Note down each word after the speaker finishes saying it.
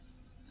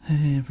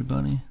Hey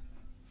everybody,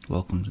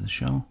 welcome to the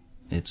show.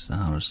 It's the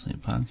How to Sleep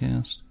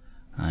podcast.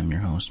 I'm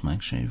your host,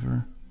 Mike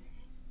Schaefer,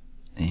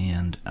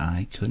 and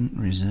I couldn't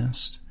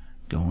resist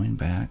going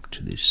back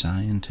to the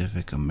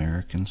Scientific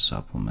American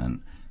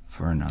Supplement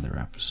for another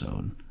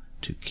episode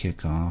to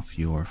kick off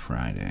your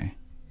Friday.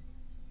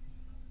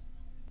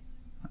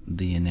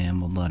 The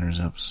Enameled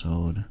Letters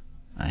episode,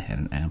 I had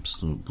an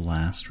absolute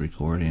blast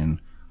recording,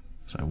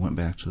 so I went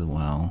back to the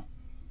well.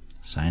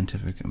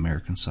 Scientific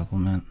American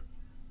Supplement,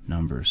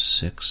 number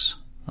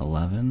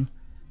 611,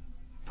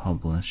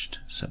 published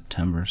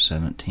September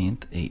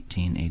 17th,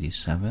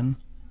 1887,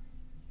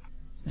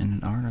 in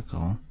an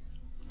article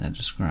that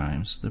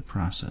describes the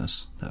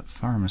process that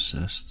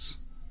pharmacists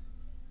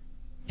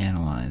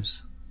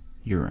analyze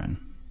urine.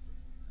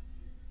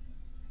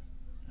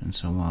 And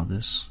so while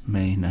this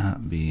may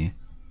not be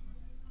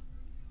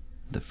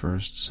the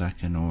first,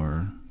 second,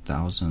 or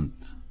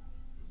 1000th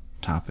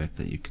topic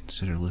that you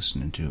consider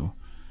listening to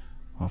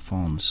while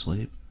falling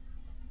asleep,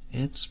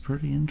 it's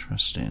pretty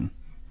interesting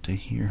to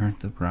hear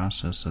the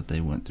process that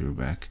they went through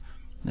back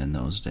in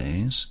those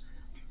days.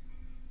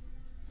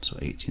 So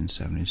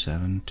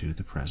 1877 to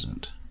the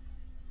present.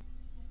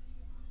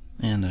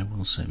 And I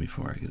will say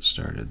before I get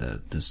started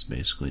that this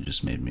basically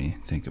just made me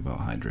think about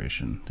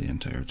hydration the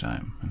entire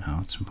time and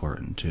how it's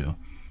important to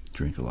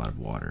drink a lot of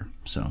water.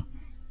 So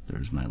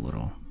there's my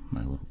little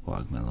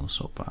plug, my little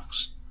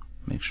soapbox.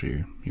 Make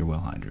sure you're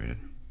well hydrated.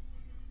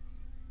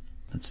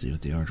 Let's see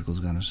what the article's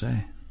gonna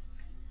say.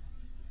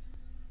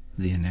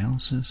 The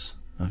Analysis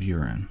of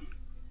Urine.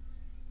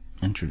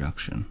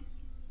 Introduction.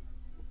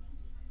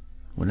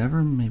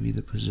 Whatever may be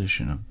the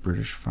position of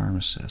British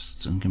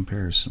pharmacists in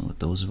comparison with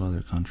those of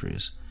other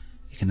countries,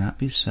 it cannot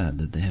be said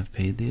that they have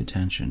paid the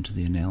attention to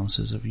the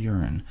analysis of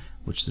urine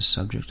which the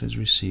subject has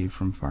received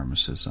from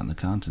pharmacists on the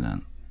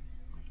continent.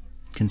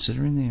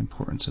 Considering the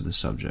importance of the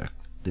subject,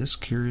 this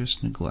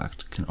curious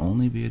neglect can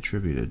only be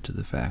attributed to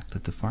the fact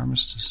that the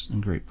pharmacist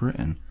in Great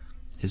Britain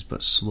is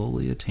but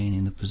slowly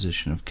attaining the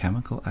position of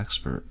chemical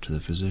expert to the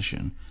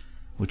physician,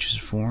 which his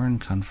foreign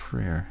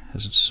confrere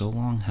has so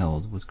long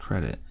held with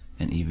credit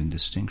and even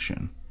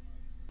distinction.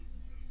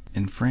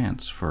 In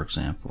France, for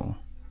example,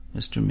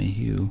 Mr.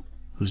 Mayhew,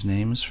 whose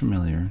name is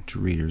familiar to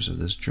readers of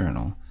this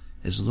journal,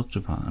 is looked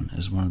upon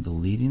as one of the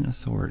leading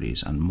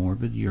authorities on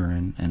morbid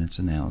urine and its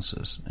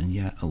analysis, and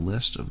yet a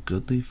list of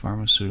goodly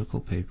pharmaceutical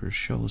papers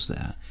shows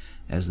that,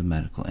 as the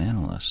medical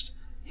analyst,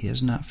 he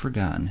has not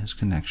forgotten his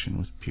connection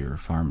with pure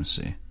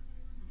pharmacy.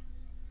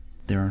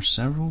 There are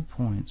several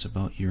points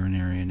about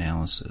urinary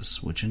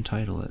analysis which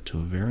entitle it to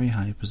a very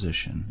high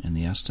position in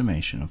the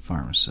estimation of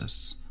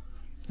pharmacists.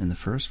 In the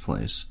first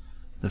place,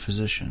 the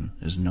physician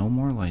is no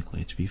more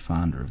likely to be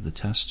fonder of the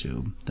test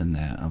tube than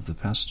that of the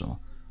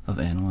pestle,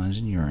 of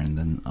analyzing urine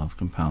than of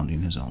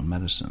compounding his own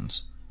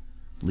medicines.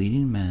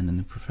 Leading men in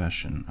the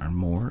profession are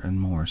more and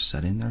more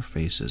setting their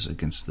faces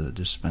against the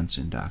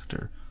dispensing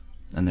doctor,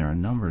 and there are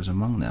numbers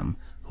among them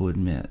who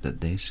admit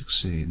that they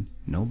succeed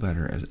no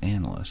better as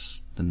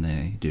analysts than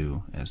they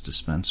do as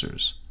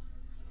dispensers.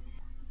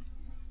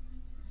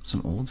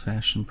 Some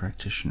old-fashioned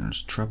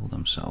practitioners trouble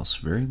themselves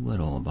very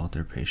little about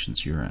their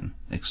patients' urine,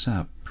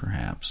 except,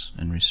 perhaps,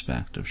 in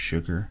respect of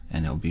sugar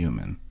and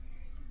albumin.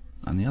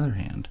 On the other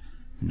hand,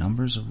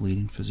 numbers of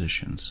leading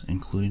physicians,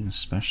 including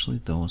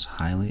especially those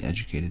highly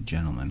educated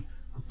gentlemen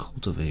who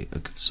cultivate a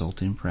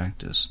consulting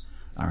practice,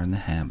 are in the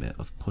habit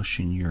of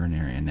pushing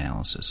urinary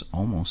analysis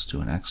almost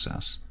to an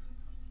excess.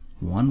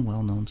 One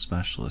well-known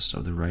specialist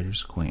of the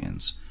writer's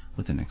acquaintance,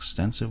 with an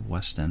extensive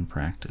West End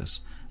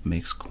practice,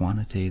 makes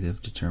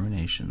quantitative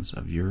determinations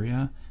of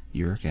urea,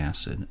 uric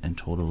acid, and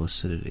total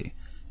acidity,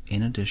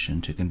 in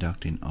addition to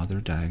conducting other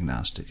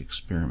diagnostic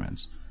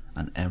experiments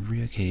on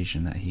every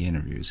occasion that he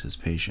interviews his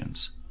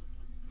patients.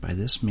 By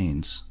this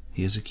means,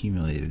 he has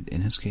accumulated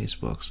in his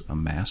casebooks a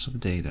mass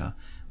of data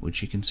which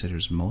he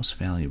considers most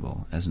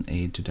valuable as an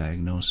aid to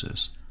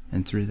diagnosis,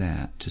 and through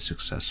that to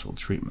successful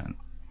treatment.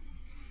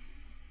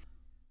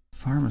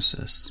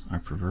 Pharmacists are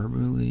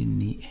proverbially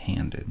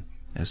neat-handed,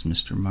 as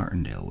Mr.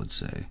 Martindale would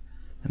say,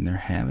 in their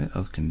habit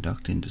of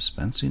conducting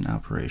dispensing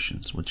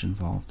operations which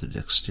involve the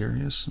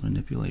dexterous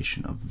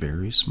manipulation of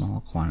very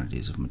small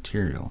quantities of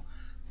material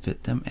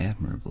fit them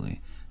admirably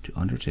to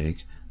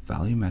undertake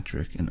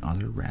volumetric and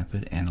other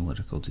rapid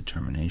analytical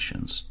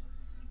determinations.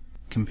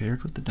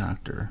 Compared with the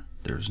doctor,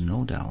 there is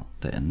no doubt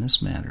that in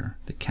this matter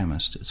the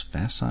chemist is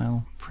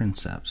facile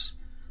princeps,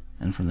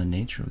 and from the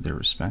nature of their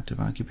respective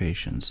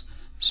occupations,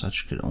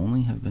 such could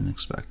only have been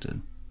expected.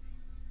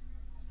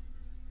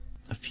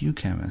 A few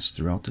chemists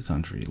throughout the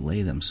country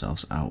lay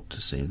themselves out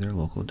to save their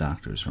local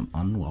doctors from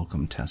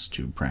unwelcome test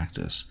tube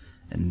practice,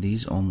 and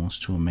these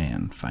almost to a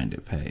man find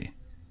it pay.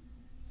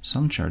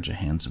 Some charge a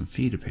handsome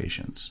fee to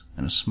patients,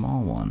 and a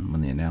small one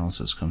when the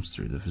analysis comes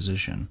through the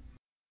physician.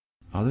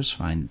 Others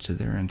find it to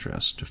their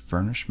interest to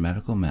furnish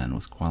medical men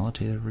with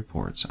qualitative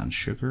reports on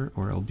sugar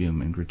or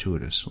albumin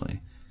gratuitously.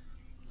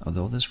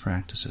 Although this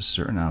practice has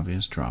certain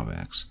obvious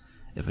drawbacks,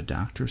 if a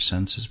doctor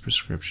sends his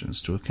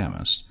prescriptions to a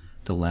chemist,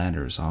 the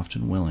latter is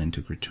often willing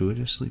to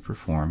gratuitously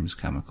perform his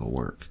chemical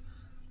work.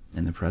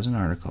 In the present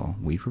article,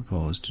 we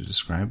propose to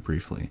describe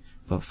briefly,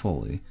 but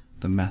fully,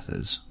 the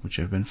methods which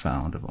have been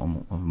found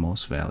of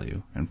most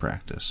value in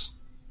practice.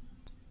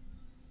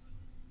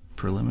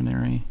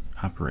 Preliminary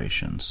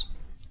operations.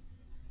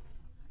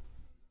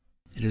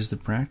 It is the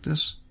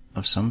practice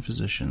of some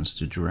physicians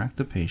to direct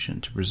the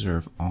patient to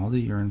preserve all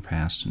the urine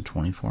passed in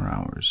 24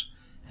 hours,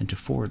 and to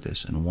forward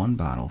this in one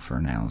bottle for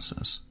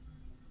analysis.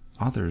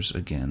 Others,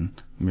 again,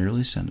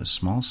 merely send a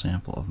small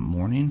sample of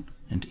morning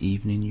and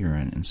evening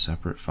urine in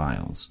separate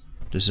phials,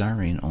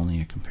 desiring only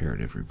a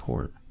comparative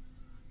report.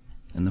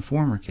 In the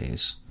former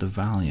case, the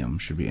volume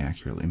should be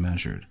accurately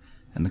measured,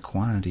 and the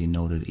quantity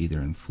noted either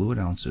in fluid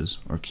ounces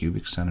or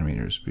cubic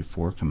centimeters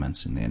before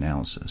commencing the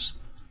analysis.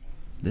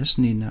 This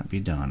need not be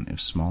done if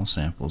small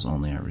samples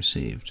only are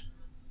received.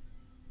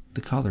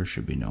 The color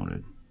should be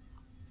noted.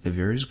 It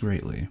varies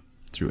greatly,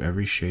 through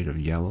every shade of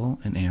yellow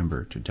and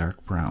amber to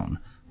dark brown,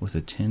 with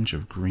a tinge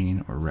of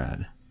green or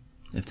red,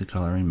 if the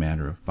coloring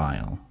matter of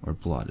bile or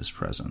blood is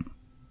present.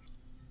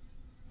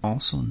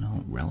 Also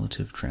note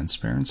relative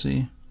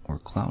transparency or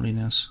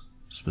cloudiness,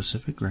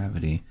 specific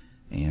gravity,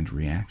 and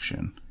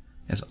reaction,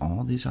 as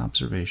all these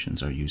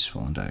observations are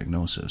useful in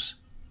diagnosis.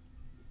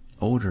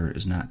 Odor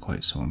is not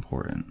quite so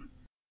important.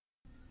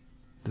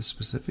 The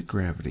specific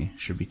gravity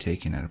should be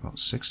taken at about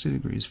 60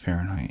 degrees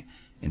Fahrenheit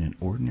in an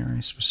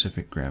ordinary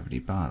specific gravity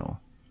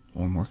bottle,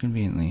 or more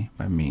conveniently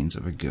by means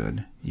of a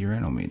good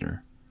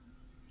uranometer.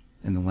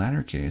 In the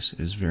latter case, it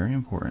is very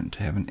important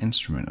to have an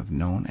instrument of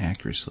known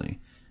accuracy,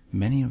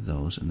 many of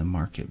those in the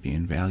market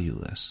being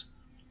valueless.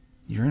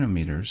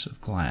 Uranometers of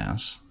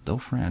glass, though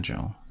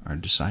fragile, are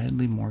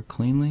decidedly more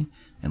cleanly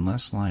and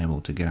less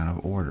liable to get out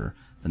of order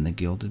than the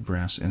gilded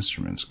brass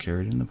instruments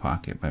carried in the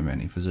pocket by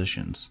many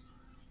physicians.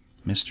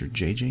 Mr.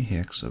 J.J.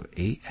 Hicks of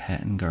 8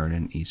 Hatton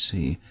Garden,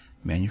 E.C.,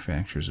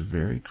 manufactures a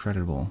very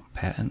creditable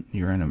patent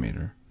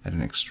uranometer at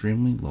an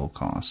extremely low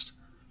cost.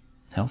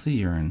 Healthy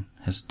urine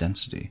has a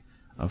density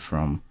of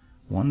from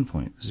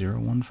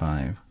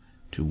 1.015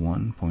 to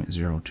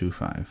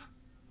 1.025,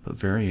 but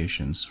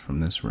variations from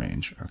this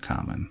range are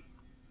common.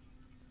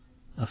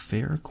 A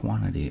fair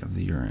quantity of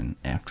the urine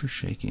after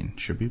shaking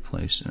should be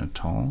placed in a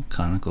tall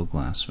conical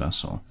glass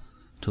vessel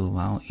to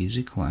allow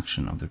easy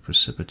collection of the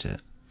precipitate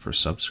for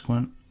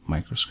subsequent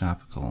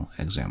microscopical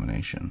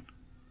examination.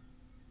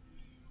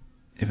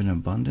 If an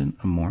abundant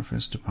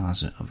amorphous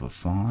deposit of a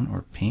fawn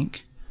or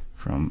pink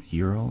from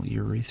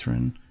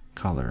urourethrin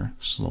color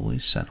slowly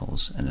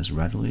settles and is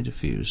readily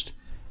diffused,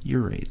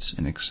 urates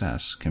in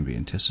excess can be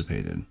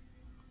anticipated.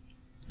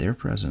 Their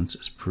presence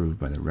is proved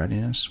by the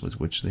readiness with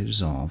which they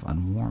dissolve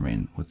on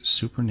warming with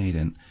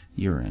supernatant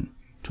urine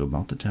to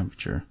about the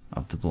temperature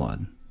of the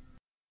blood.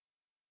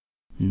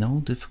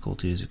 No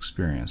difficulty is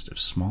experienced if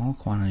small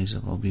quantities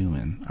of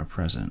albumin are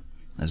present,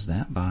 as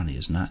that body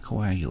is not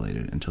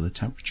coagulated until the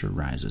temperature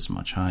rises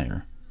much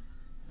higher.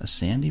 A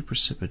sandy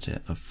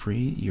precipitate of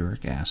free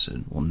uric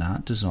acid will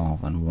not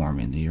dissolve on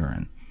warming the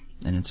urine,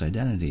 and its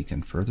identity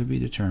can further be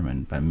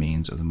determined by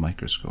means of the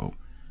microscope,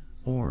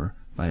 or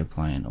by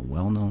applying a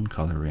well-known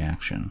color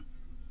reaction.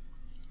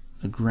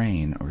 A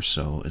grain or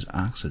so is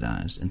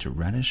oxidized into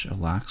reddish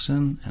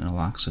alloxan and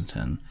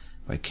alloxantin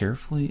by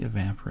carefully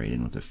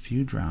evaporating with a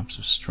few drops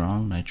of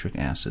strong nitric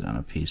acid on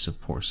a piece of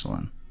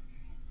porcelain.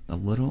 A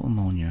little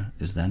ammonia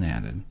is then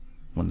added,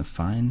 when the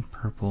fine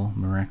purple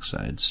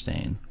Marexide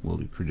stain will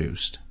be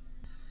produced.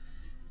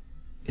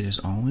 It is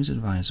always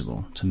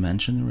advisable to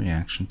mention the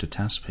reaction to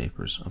test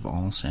papers of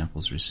all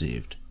samples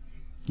received.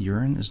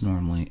 Urine is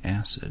normally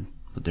acid,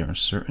 but there are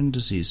certain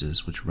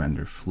diseases which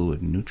render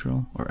fluid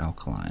neutral or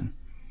alkaline.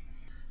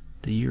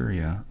 The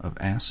urea of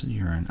acid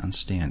urine on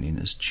standing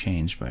is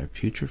changed by a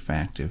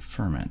putrefactive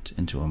ferment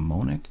into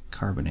ammonic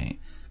carbonate,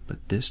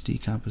 but this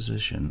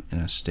decomposition in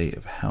a state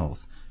of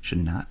health should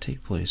not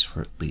take place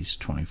for at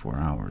least 24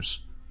 hours.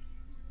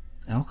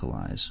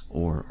 Alkalis,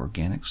 or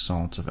organic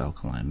salts of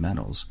alkaline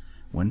metals,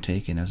 when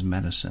taken as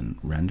medicine,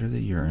 render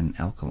the urine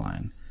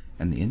alkaline,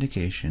 and the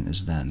indication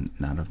is then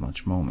not of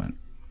much moment.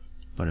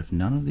 But if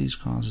none of these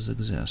causes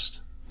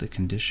exist, the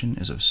condition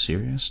is of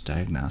serious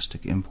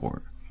diagnostic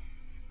import.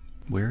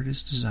 Where it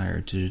is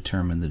desired to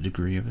determine the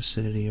degree of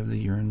acidity of the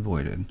urine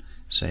voided,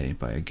 say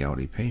by a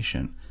gouty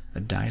patient, a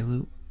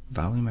dilute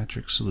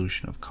volumetric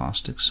solution of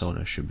caustic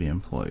soda should be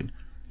employed,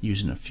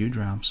 using a few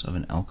drops of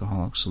an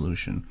alcoholic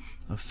solution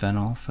of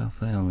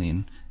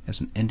phenolphthalein as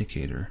an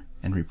indicator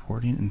and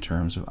reporting in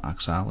terms of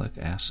oxalic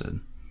acid.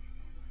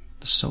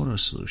 The soda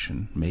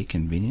solution may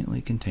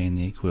conveniently contain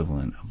the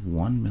equivalent of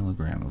 1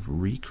 milligram of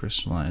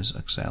recrystallized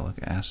oxalic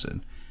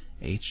acid,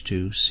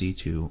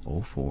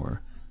 H2C2O4,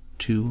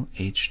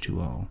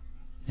 2H2O,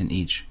 in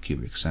each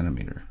cubic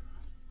centimeter.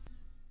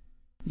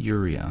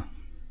 Urea.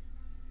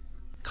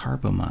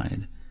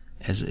 Carbamide,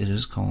 as it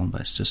is called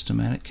by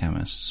systematic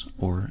chemists,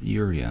 or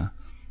urea,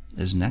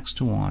 is next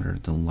to water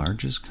the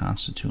largest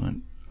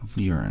constituent of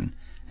urine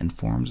and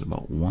forms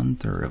about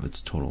 1/3 of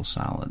its total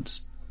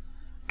solids.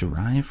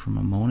 Derived from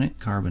ammonic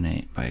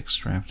carbonate by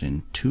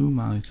extracting 2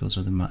 molecules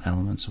of the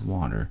elements of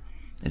water,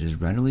 it is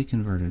readily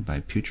converted by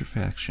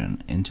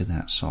putrefaction into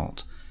that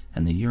salt,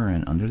 and the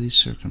urine under these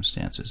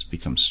circumstances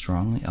becomes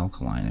strongly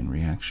alkaline in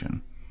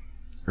reaction.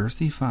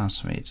 Earthy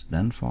phosphates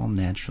then fall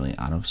naturally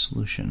out of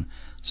solution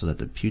so that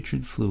the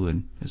putrid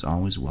fluid is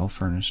always well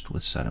furnished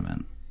with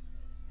sediment.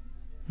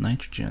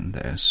 Nitrogen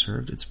that has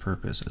served its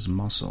purpose as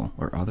muscle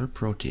or other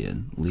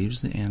proteid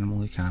leaves the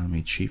animal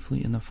economy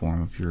chiefly in the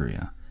form of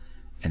urea,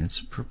 and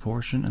its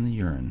proportion in the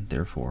urine,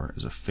 therefore,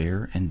 is a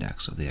fair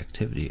index of the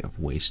activity of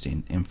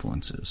wasting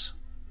influences.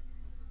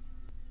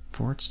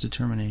 For its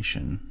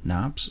determination,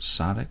 Knopp's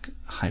sodic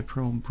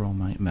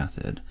hypobromite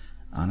method,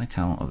 on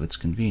account of its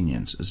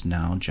convenience, is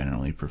now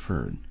generally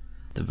preferred.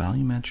 The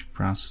volumetric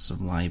process of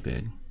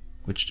Liebig,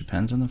 which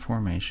depends on the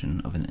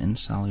formation of an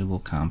insoluble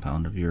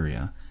compound of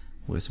urea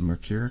with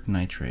mercuric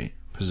nitrate,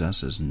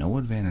 possesses no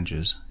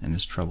advantages and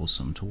is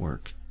troublesome to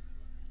work.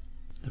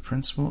 The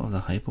principle of the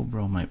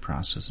hypobromite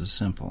process is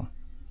simple.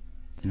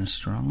 In a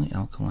strongly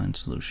alkaline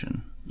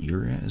solution,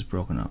 urea is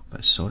broken up by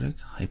sodic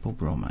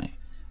hypobromite,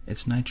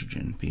 its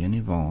nitrogen being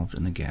evolved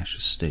in the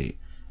gaseous state,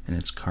 and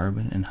its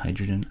carbon and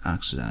hydrogen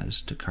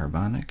oxidized to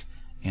carbonic,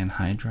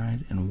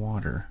 anhydride, and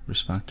water,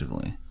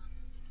 respectively.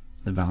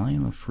 The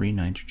volume of free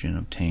nitrogen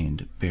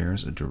obtained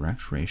bears a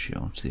direct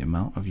ratio to the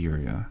amount of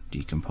urea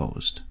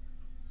decomposed.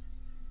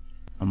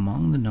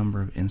 Among the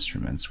number of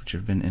instruments which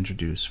have been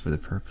introduced for the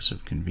purpose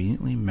of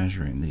conveniently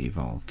measuring the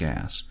evolved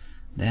gas,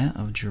 that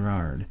of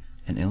Girard,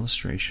 an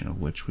illustration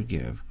of which we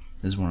give,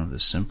 is one of the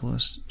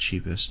simplest,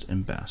 cheapest,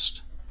 and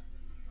best.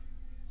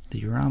 The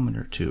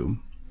urometer tube,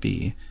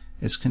 B,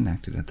 is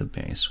connected at the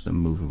base with a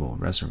movable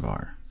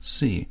reservoir,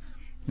 C,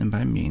 and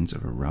by means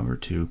of a rubber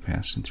tube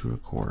passing through a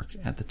cork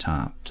at the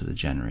top to the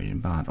generating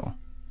bottle,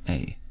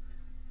 A.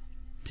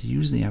 To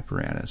use the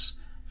apparatus,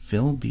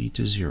 fill B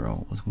to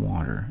 0 with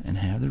water and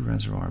have the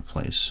reservoir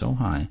placed so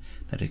high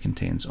that it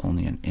contains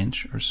only an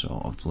inch or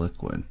so of the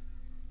liquid.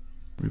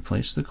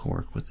 Replace the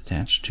cork with the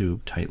attached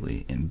tube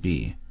tightly in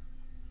B.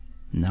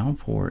 Now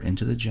pour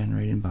into the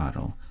generating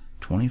bottle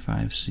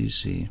 25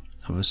 cc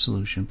of a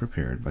solution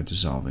prepared by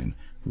dissolving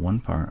 1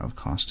 part of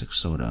caustic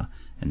soda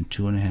and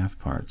 2½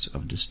 parts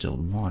of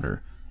distilled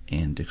water,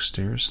 and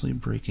dexterously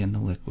break in the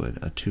liquid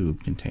a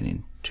tube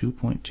containing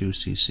 2.2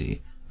 cc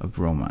of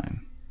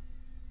bromine.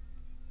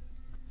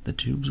 The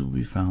tubes will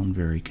be found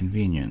very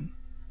convenient,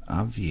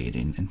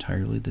 obviating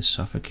entirely the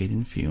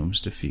suffocating fumes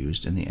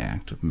diffused in the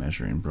act of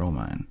measuring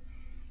bromine.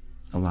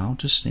 Allow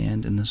to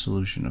stand in the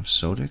solution of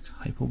sodic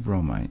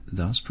hypobromite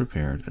thus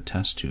prepared a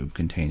test tube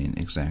containing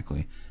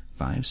exactly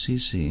 5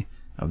 cc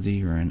of the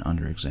urine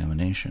under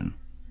examination.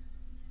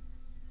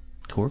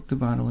 Cork the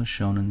bottle as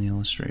shown in the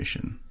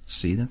illustration.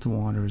 See that the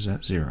water is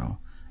at 0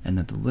 and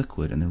that the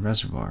liquid in the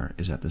reservoir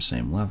is at the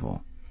same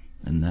level,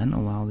 and then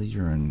allow the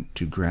urine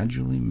to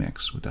gradually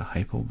mix with the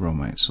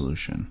hypobromite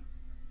solution.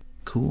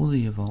 Cool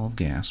the evolved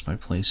gas by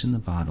placing the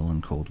bottle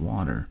in cold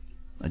water.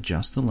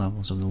 Adjust the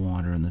levels of the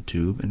water in the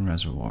tube and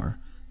reservoir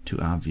to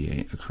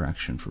obviate a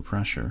correction for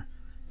pressure,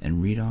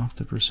 and read off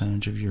the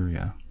percentage of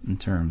urea in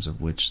terms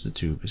of which the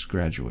tube is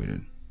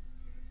graduated.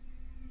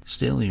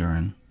 Stale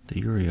urine, the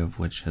urea of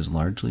which has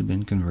largely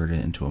been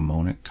converted into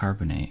ammonic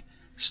carbonate,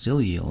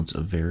 still yields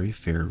a very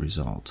fair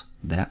result,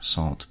 that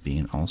salt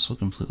being also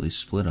completely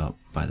split up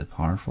by the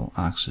powerful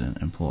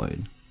oxidant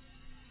employed.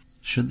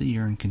 Should the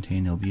urine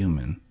contain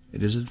albumin,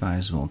 it is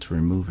advisable to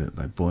remove it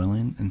by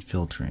boiling and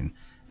filtering,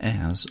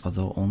 as,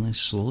 although only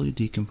slowly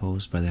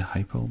decomposed by the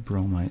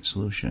hypobromite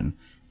solution,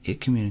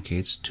 it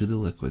communicates to the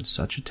liquid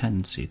such a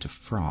tendency to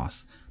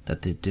froth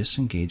that the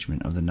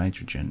disengagement of the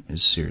nitrogen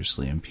is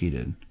seriously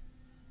impeded.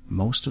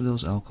 Most of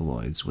those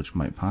alkaloids which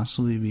might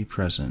possibly be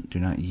present do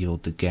not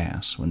yield the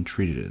gas when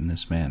treated in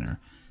this manner,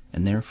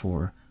 and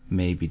therefore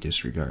may be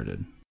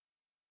disregarded.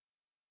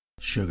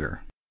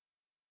 Sugar.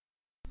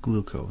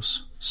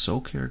 Glucose, so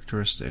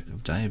characteristic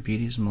of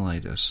diabetes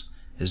mellitus,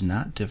 is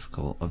not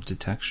difficult of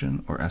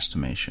detection or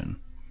estimation.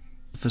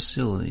 The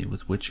facility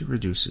with which it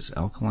reduces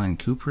alkaline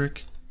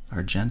cupric,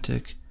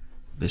 argentic,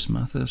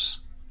 bismuthous,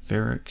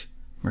 ferric,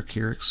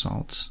 mercuric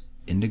salts,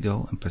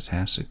 indigo and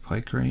potassic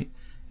picrate,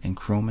 and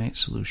chromate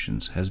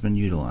solutions has been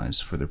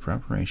utilized for the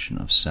preparation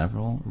of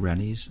several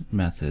ready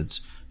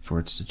methods for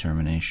its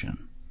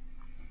determination.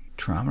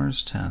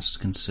 Trommer's test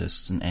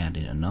consists in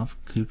adding enough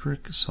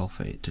cupric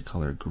sulfate to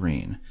color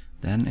green,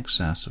 then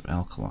excess of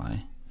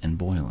alkali, and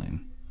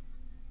boiling.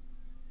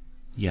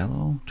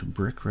 Yellow to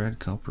brick red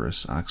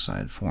cuprous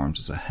oxide forms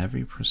as a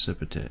heavy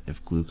precipitate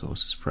if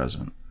glucose is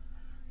present.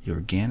 The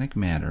organic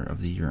matter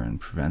of the urine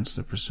prevents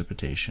the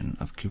precipitation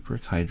of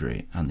cupric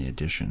hydrate on the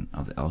addition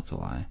of the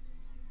alkali.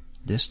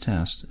 This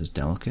test is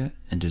delicate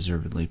and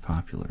deservedly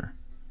popular.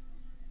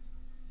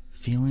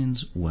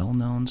 Feeling's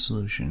well-known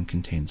solution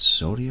contains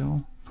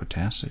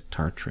sodio-potassic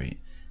tartrate,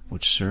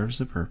 which serves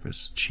the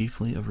purpose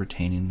chiefly of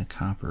retaining the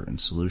copper in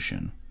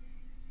solution.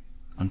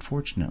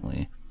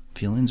 Unfortunately,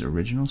 Feeling's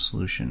original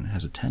solution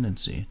has a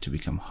tendency to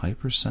become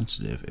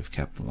hypersensitive if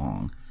kept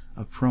long,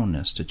 a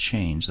proneness to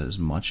change that is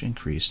much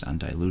increased on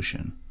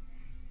dilution.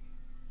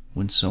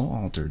 When so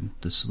altered,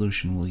 the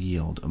solution will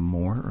yield a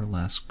more or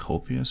less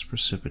copious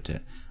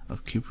precipitate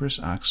of cuprous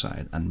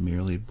oxide on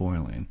merely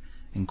boiling,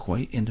 and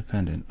quite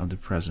independent of the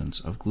presence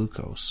of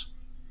glucose.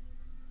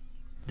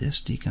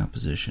 This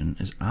decomposition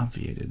is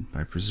obviated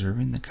by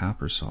preserving the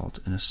copper salt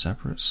in a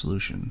separate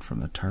solution from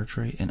the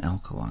tartrate and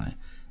alkali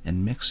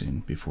and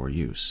mixing before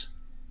use.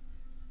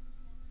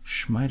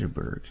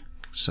 Schmeiderberg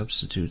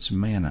substitutes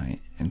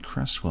mannite and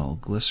Cresswell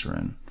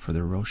glycerin for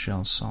the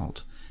Rochelle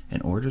salt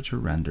in order to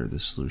render the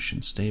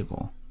solution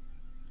stable.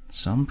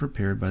 Some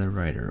prepared by the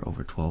writer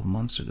over 12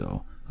 months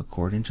ago,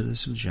 according to the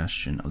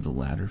suggestion of the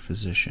latter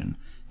physician,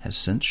 has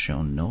since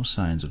shown no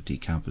signs of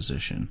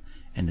decomposition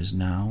and is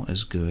now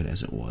as good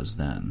as it was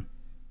then.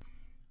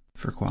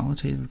 For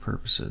qualitative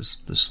purposes,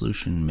 the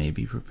solution may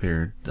be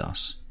prepared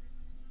thus.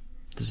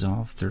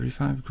 Dissolve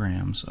 35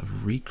 grams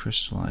of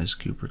recrystallized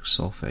cupric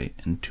sulfate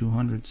in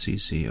 200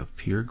 cc of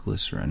pure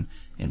glycerin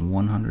in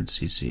 100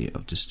 cc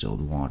of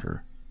distilled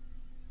water.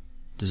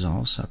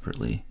 Dissolve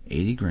separately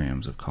 80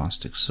 grams of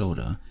caustic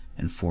soda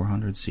in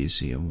 400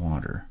 cc of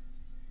water.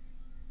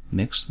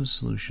 Mix the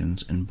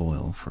solutions and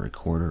boil for a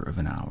quarter of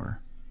an hour.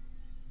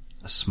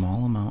 A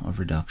small amount of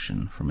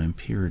reduction from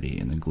impurity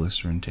in the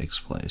glycerin takes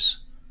place.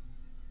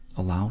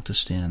 Allow to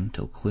stand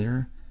till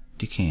clear,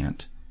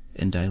 decant,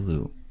 and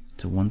dilute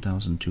to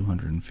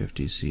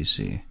 1250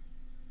 cc.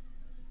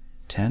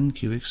 10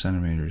 cubic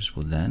centimeters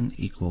will then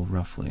equal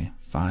roughly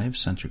 5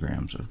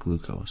 centigrams of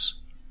glucose.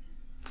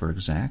 For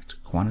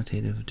exact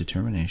quantitative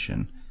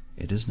determination,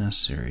 it is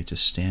necessary to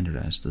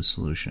standardize the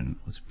solution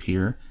with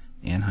pure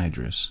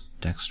anhydrous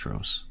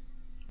dextrose.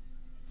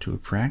 To a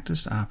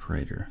practiced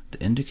operator,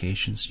 the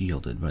indications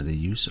yielded by the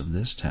use of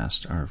this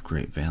test are of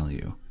great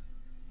value,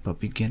 but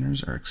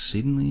beginners are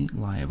exceedingly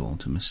liable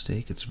to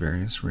mistake its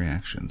various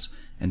reactions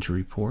and to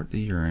report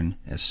the urine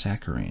as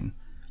saccharine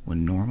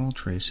when normal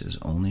traces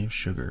only of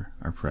sugar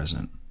are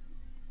present.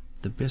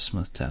 The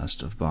bismuth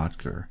test of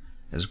Böttger,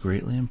 as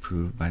greatly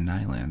improved by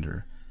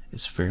Nylander,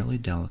 is fairly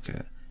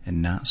delicate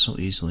and not so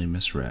easily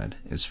misread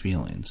as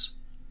feelings.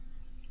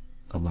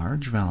 A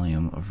large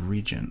volume of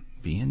reagent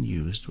being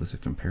used with a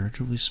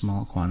comparatively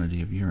small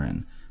quantity of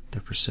urine, the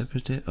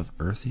precipitate of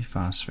earthy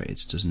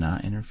phosphates does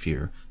not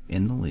interfere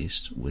in the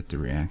least with the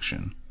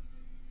reaction.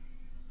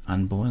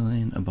 On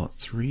boiling about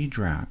 3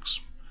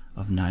 drachms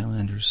of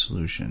Nylander's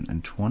solution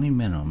and 20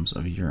 minims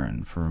of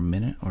urine for a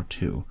minute or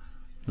two,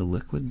 the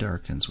liquid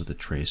darkens with a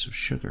trace of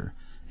sugar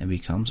and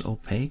becomes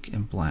opaque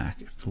and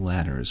black if the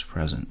latter is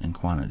present in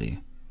quantity.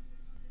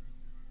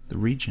 The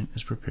reagent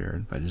is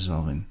prepared by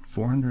dissolving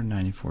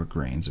 494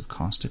 grains of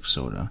caustic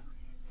soda,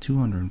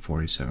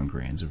 247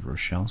 grains of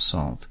Rochelle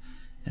salt,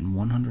 and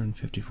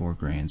 154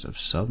 grains of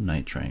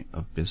subnitrite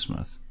of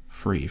bismuth,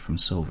 free from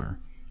silver,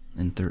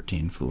 in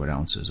 13 fluid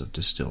ounces of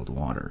distilled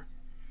water.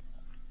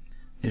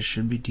 It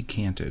should be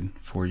decanted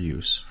for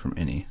use from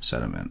any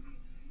sediment.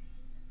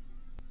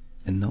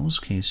 In those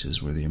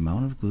cases where the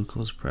amount of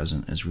glucose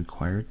present is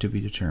required to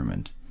be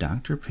determined,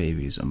 Dr.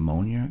 Pavey's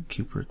ammonia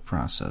cupric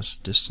process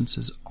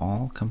distances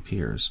all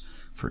compeers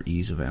for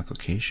ease of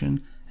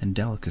application and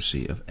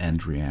delicacy of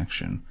end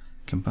reaction,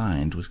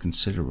 combined with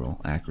considerable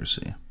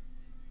accuracy.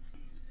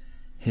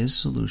 His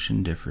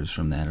solution differs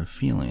from that of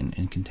Feeling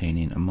in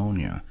containing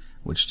ammonia,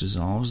 which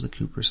dissolves the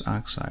cuprous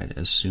oxide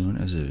as soon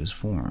as it is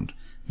formed,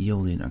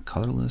 yielding a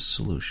colorless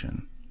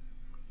solution.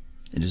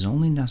 It is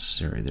only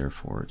necessary,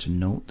 therefore, to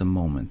note the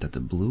moment that the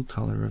blue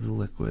color of the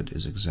liquid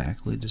is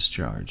exactly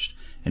discharged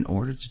in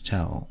order to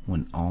tell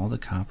when all the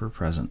copper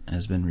present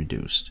has been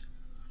reduced.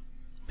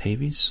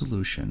 Pavey's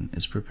solution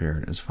is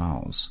prepared as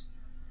follows.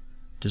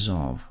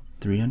 Dissolve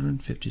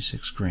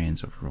 356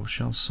 grains of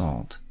Rochelle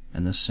salt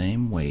and the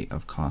same weight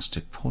of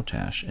caustic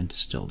potash in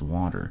distilled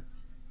water.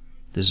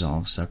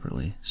 Dissolve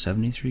separately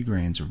 73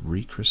 grains of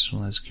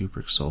recrystallized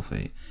cupric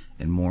sulfate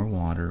in more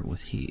water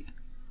with heat.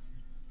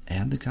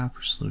 Add the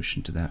copper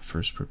solution to that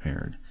first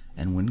prepared,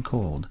 and when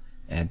cold,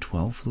 add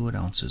 12 fluid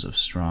ounces of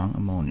strong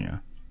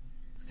ammonia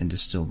and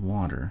distilled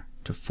water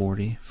to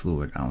 40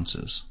 fluid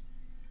ounces.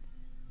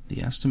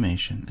 The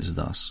estimation is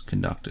thus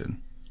conducted.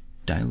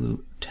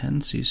 Dilute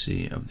 10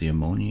 cc of the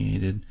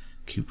ammoniated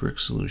cupric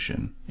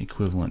solution,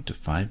 equivalent to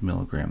 5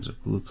 milligrams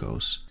of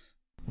glucose,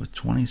 with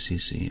 20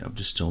 cc of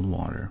distilled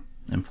water,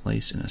 and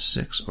place in a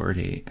 6 or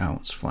 8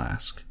 ounce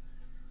flask.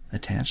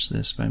 Attach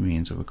this by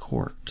means of a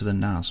cork to the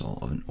nozzle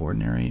of an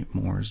ordinary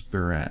Morse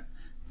Barrett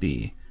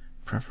B,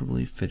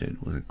 preferably fitted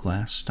with a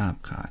glass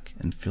stopcock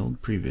and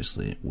filled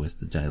previously with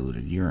the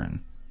diluted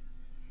urine.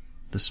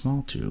 The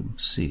small tube,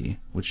 C,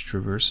 which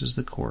traverses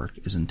the cork,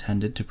 is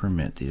intended to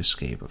permit the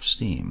escape of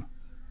steam.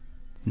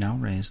 Now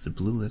raise the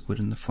blue liquid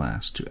in the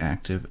flask to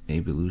active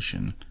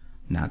ebullition,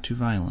 not too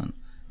violent,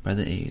 by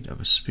the aid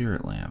of a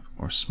spirit lamp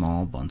or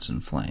small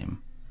Bunsen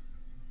flame.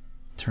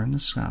 Turn the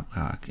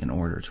stopcock in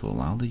order to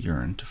allow the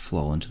urine to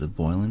flow into the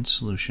boiling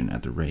solution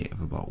at the rate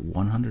of about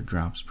 100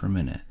 drops per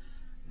minute,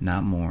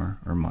 not more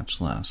or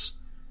much less,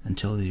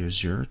 until the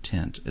azure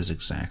tint is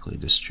exactly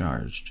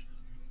discharged.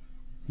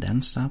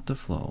 Then stop the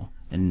flow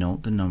and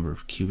note the number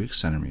of cubic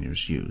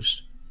centimeters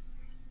used.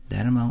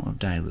 That amount of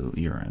dilute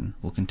urine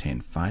will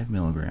contain 5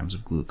 milligrams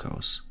of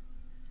glucose.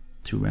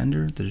 To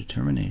render the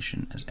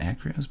determination as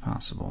accurate as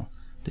possible,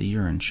 The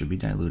urine should be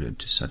diluted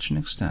to such an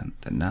extent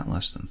that not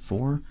less than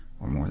 4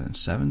 or more than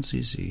 7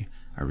 cc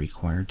are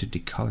required to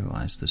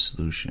decolorize the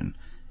solution,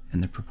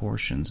 and the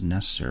proportions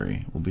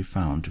necessary will be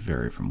found to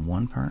vary from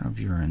 1 part of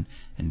urine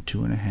in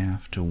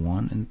 2.5 to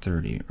 1 in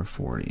 30 or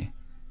 40.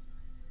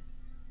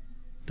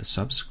 The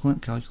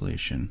subsequent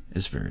calculation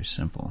is very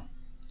simple.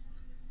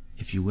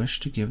 If you wish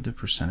to give the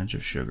percentage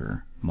of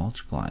sugar,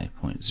 multiply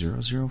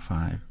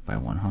 0.005 by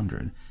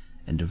 100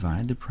 and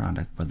divide the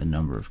product by the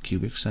number of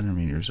cubic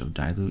centimeters of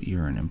dilute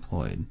urine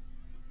employed.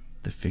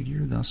 The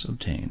figure thus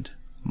obtained,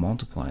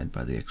 multiplied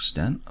by the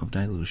extent of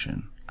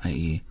dilution,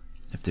 i.e.,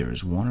 if there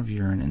is 1 of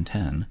urine in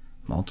 10,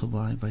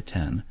 multiplied by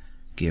 10,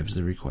 gives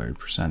the required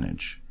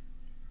percentage.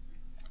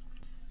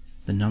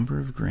 The number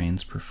of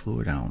grains per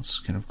fluid ounce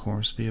can of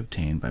course be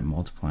obtained by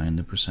multiplying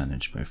the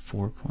percentage by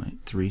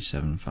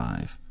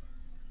 4.375.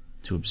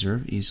 To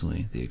observe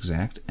easily the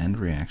exact end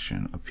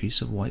reaction, a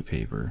piece of white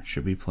paper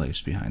should be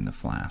placed behind the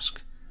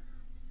flask.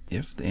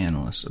 If the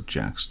analyst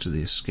objects to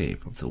the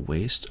escape of the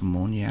waste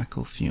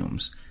ammoniacal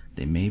fumes,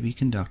 they may be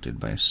conducted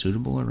by a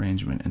suitable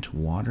arrangement into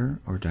water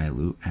or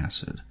dilute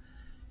acid.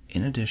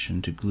 In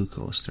addition to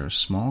glucose, there are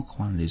small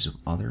quantities of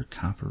other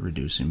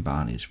copper-reducing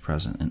bodies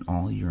present in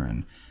all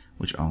urine,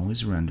 which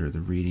always render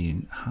the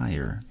reading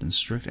higher than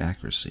strict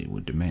accuracy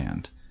would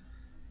demand.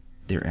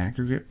 Their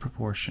aggregate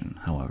proportion,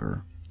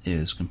 however,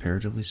 is,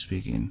 comparatively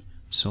speaking,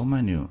 so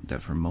minute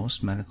that for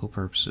most medical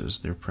purposes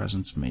their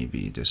presence may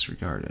be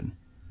disregarded.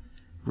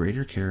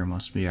 Greater care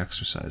must be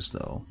exercised,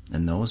 though,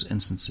 in those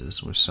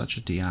instances where such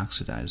a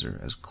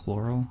deoxidizer as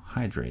chloral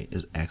hydrate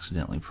is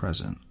accidentally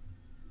present.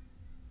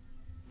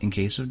 In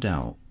case of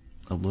doubt,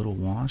 a little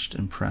washed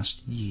and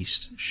pressed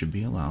yeast should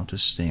be allowed to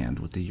stand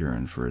with the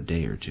urine for a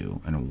day or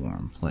two in a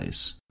warm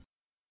place.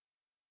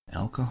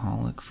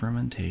 Alcoholic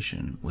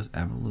fermentation with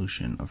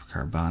evolution of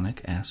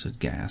carbonic acid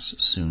gas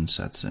soon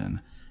sets in,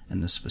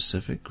 and the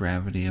specific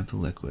gravity of the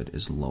liquid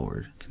is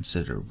lowered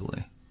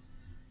considerably.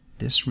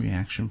 This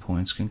reaction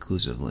points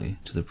conclusively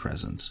to the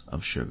presence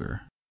of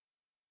sugar.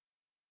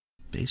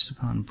 Based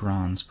upon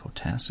Braun's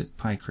potassic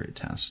picrate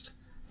test,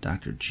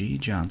 Dr. G.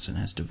 Johnson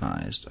has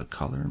devised a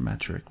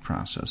colorimetric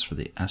process for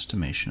the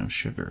estimation of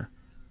sugar.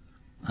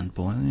 On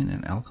boiling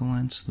an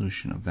alkaline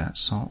solution of that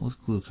salt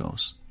with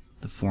glucose,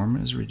 the former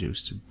is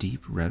reduced to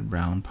deep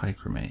red-brown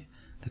picromate,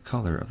 the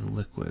color of the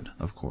liquid,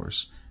 of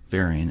course,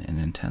 varying in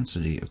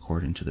intensity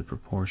according to the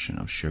proportion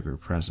of sugar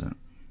present.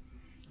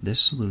 This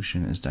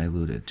solution is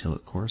diluted till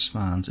it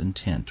corresponds in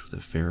tint with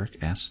a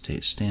ferric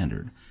acetate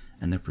standard,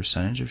 and the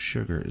percentage of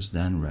sugar is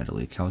then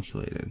readily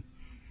calculated.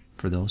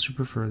 For those who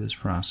prefer this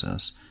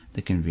process,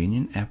 the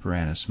convenient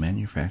apparatus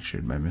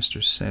manufactured by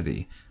Mr.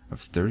 Seddy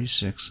of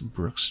 36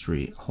 Brook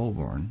Street,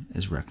 Holborn,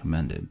 is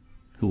recommended,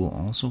 who will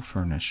also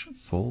furnish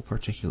full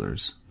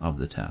particulars of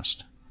the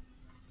test.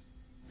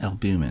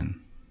 Albumin.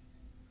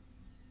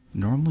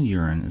 Normal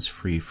urine is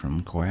free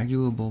from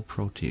coagulable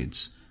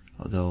proteids,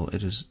 although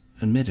it is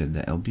admitted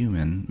that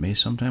albumin may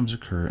sometimes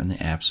occur in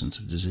the absence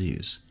of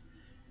disease.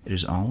 It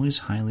is always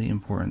highly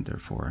important,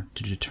 therefore,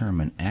 to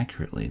determine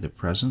accurately the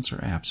presence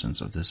or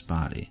absence of this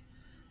body.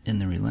 In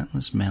the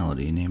relentless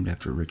malady named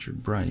after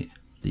Richard Bright,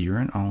 the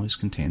urine always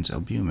contains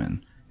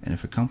albumin, and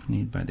if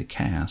accompanied by the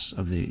cast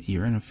of the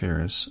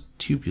uriniferous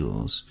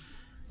tubules,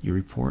 your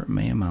report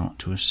may amount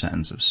to a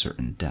sentence of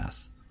certain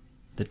death.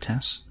 The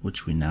tests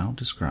which we now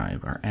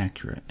describe are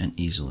accurate and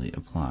easily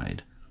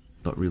applied,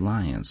 but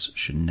reliance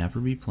should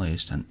never be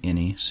placed on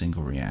any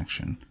single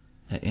reaction,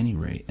 at any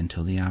rate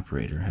until the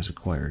operator has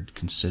acquired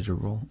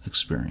considerable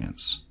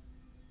experience.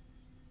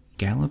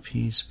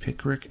 Gallipe's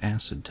picric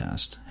acid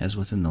test has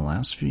within the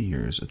last few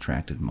years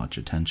attracted much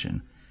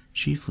attention,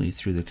 chiefly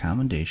through the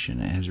commendation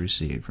it has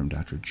received from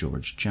Dr.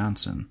 George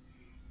Johnson.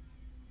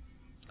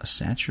 A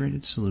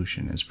saturated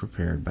solution is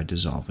prepared by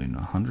dissolving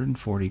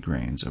 140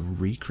 grains of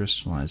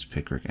recrystallized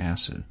picric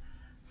acid,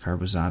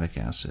 carboxylic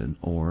acid,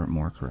 or,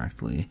 more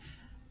correctly,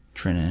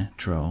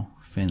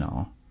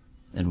 trinitrophenol,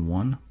 in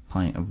 1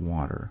 pint of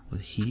water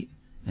with heat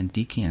and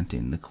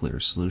decanting the clear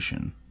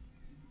solution.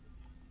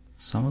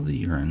 Some of the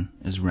urine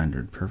is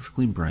rendered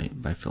perfectly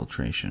bright by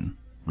filtration,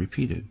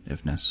 repeated,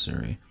 if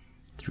necessary,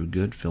 through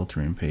good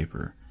filtering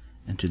paper,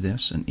 and to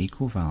this an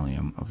equal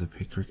volume of the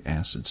picric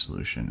acid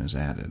solution is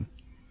added.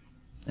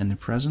 In the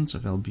presence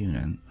of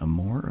albumin, a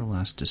more or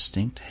less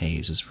distinct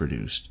haze is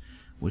produced,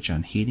 which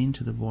on heating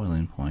to the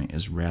boiling point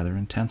is rather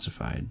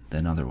intensified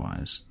than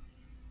otherwise.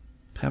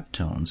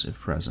 Peptones, if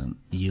present,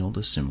 yield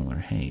a similar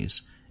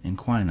haze, and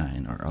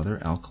quinine or other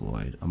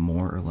alkaloid a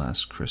more or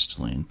less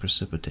crystalline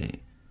precipitate.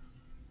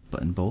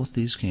 But in both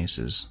these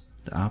cases,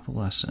 the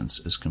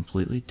opalescence is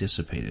completely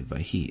dissipated by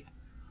heat.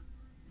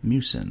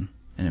 Mucin,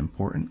 an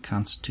important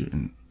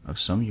constituent of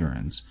some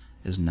urines,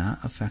 is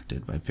not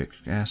affected by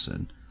picric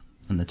acid,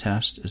 and the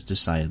test is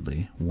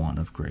decidedly one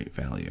of great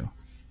value.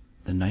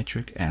 The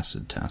nitric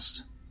acid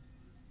test.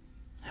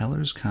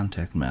 Heller's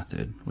contact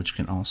method, which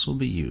can also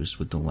be used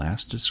with the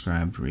last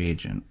described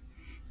reagent,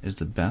 is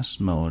the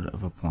best mode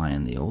of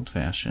applying the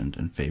old-fashioned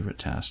and favorite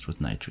test with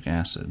nitric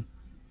acid.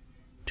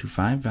 to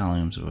 5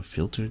 volumes of a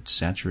filtered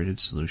saturated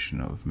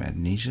solution of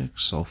magnesic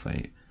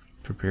sulfate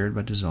prepared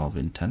by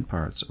dissolving 10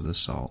 parts of the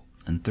salt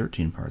and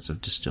 13 parts of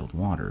distilled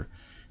water,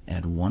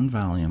 add 1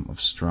 volume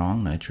of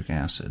strong nitric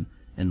acid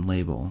and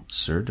label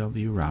Sir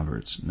W.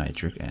 Roberts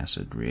nitric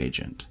acid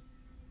reagent.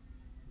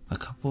 A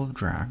couple of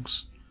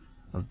drachms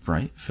of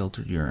bright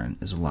filtered urine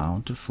is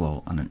allowed to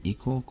float on an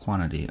equal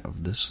quantity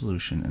of this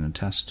solution in a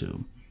test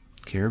tube,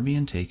 care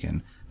being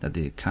taken that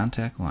the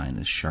contact line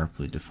is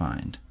sharply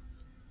defined.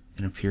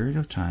 In a period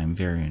of time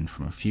varying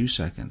from a few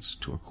seconds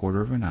to a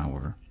quarter of an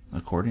hour,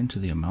 according to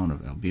the amount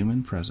of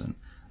albumin present,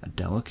 a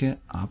delicate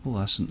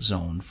opalescent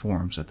zone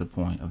forms at the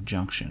point of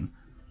junction,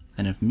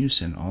 and if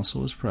mucin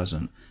also is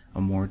present, a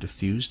more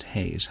diffused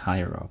haze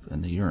higher up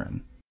in the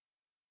urine.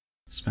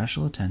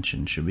 Special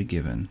attention should be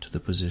given to the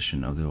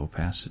position of the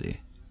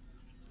opacity.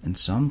 In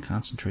some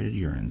concentrated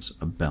urines,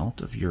 a belt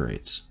of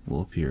urates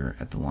will appear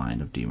at the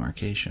line of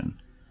demarcation,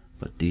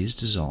 but these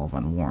dissolve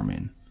on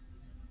warming.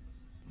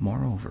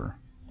 Moreover,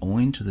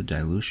 owing to the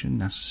dilution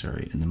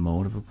necessary in the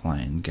mode of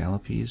applying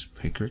Gallippi's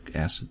picric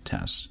acid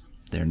test,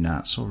 they are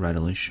not so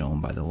readily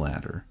shown by the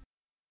latter.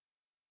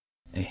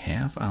 A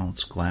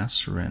half-ounce glass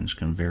syringe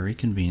can very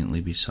conveniently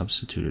be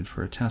substituted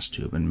for a test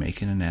tube in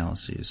making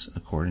analyses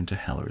according to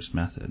Heller's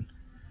method.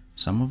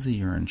 Some of the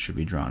urine should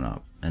be drawn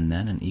up, and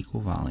then an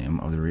equal volume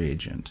of the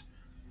reagent.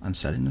 On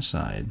setting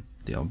aside,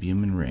 the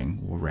albumin ring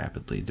will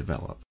rapidly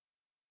develop.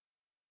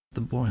 The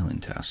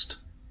boiling test.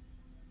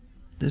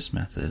 This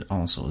method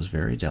also is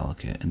very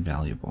delicate and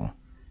valuable.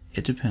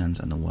 It depends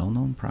on the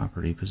well-known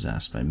property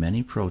possessed by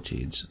many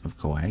proteids of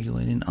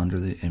coagulating under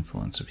the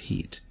influence of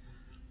heat.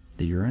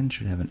 The urine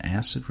should have an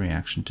acid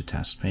reaction to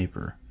test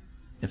paper.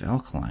 If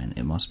alkaline,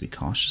 it must be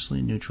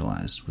cautiously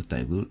neutralized with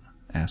dilute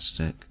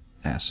acetic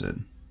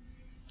acid.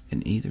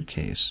 In either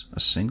case, a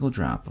single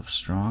drop of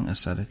strong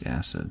acetic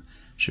acid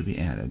should be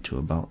added to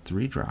about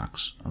 3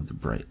 drachms of the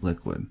bright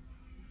liquid.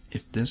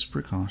 If this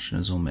precaution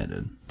is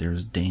omitted, there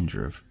is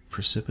danger of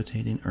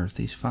precipitating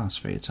earthy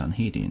phosphates on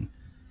heating,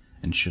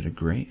 and should a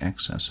great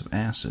excess of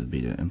acid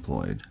be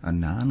employed, a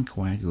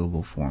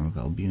non-coagulable form of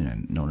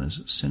albumin known as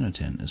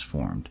synotin is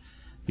formed,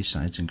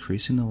 besides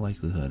increasing the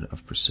likelihood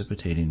of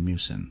precipitating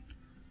mucin.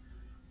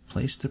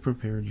 Place the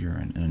prepared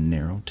urine in a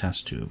narrow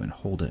test tube and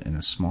hold it in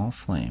a small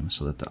flame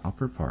so that the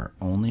upper part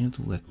only of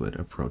the liquid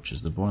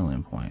approaches the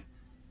boiling point.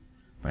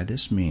 By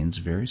this means,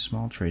 very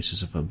small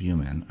traces of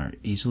albumin are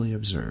easily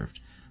observed,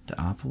 the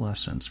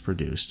opalescence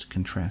produced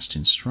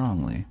contrasting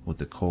strongly with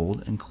the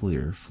cold and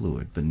clear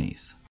fluid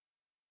beneath.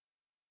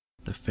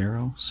 The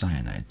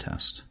ferrocyanide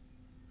test.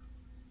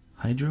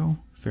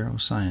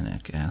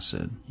 Hydroferrocyanic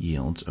acid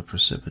yields a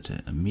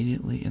precipitate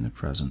immediately in the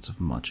presence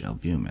of much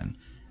albumin,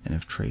 and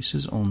if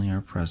traces only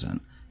are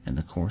present, in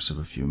the course of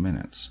a few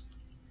minutes.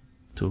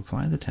 To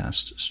apply the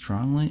test,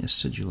 strongly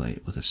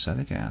acidulate with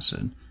acetic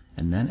acid,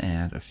 and then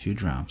add a few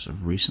drops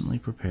of recently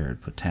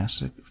prepared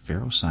potassic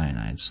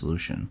ferrocyanide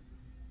solution.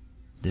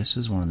 This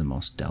is one of the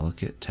most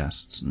delicate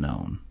tests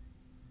known.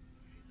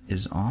 It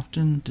is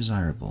often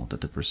desirable that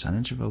the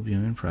percentage of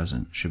albumin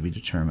present should be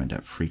determined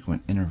at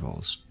frequent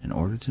intervals in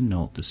order to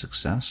note the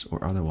success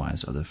or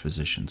otherwise of the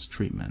physician's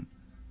treatment.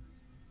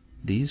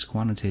 These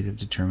quantitative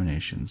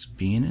determinations,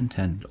 being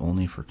intended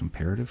only for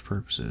comparative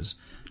purposes,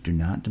 do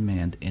not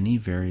demand any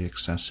very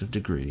excessive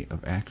degree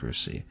of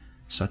accuracy,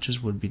 such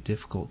as would be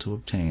difficult to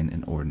obtain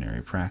in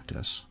ordinary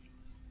practice.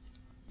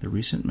 The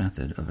recent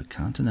method of a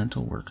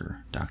continental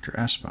worker, Dr.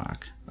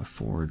 Esbach,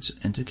 affords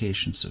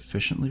indications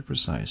sufficiently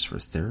precise for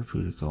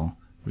therapeutical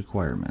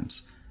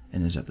requirements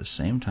and is at the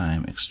same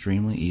time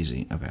extremely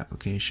easy of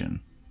application.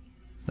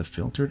 The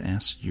filtered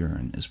acid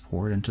urine is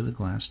poured into the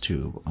glass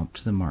tube up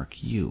to the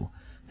mark U,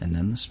 and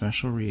then the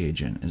special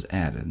reagent is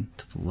added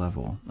to the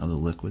level of the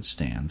liquid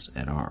stands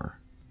at R.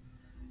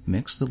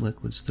 Mix the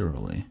liquids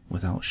thoroughly,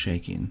 without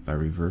shaking, by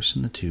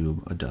reversing the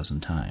tube a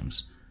dozen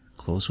times.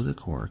 Close with a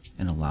cork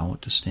and allow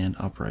it to stand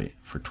upright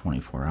for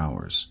 24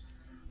 hours.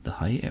 The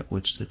height at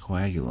which the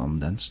coagulum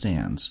then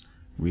stands,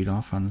 read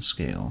off on the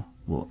scale,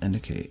 will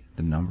indicate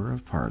the number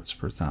of parts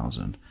per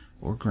thousand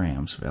or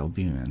grams of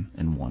albumin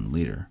in 1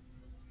 liter.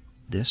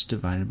 This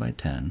divided by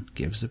 10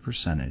 gives the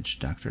percentage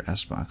Dr.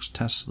 Esbach's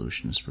test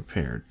solution is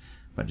prepared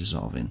by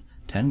dissolving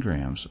 10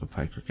 grams of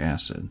picric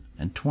acid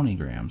and 20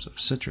 grams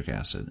of citric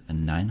acid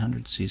in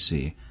 900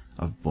 cc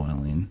of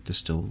boiling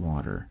distilled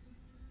water,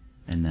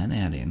 and then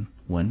adding,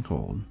 when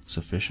cold,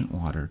 sufficient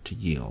water to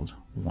yield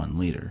 1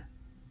 liter.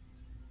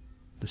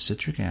 The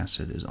citric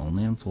acid is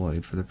only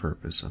employed for the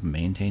purpose of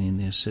maintaining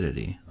the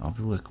acidity of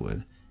the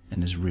liquid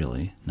and is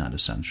really not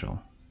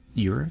essential.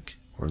 Uric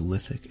or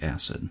lithic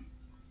acid.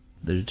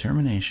 The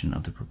determination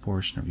of the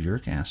proportion of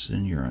uric acid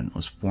in urine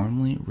was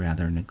formerly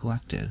rather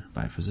neglected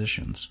by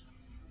physicians.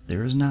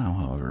 There is now,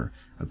 however,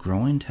 a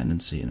growing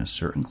tendency in a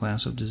certain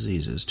class of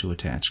diseases to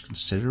attach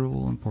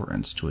considerable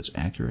importance to its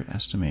accurate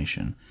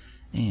estimation,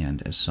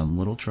 and, as some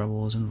little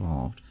trouble is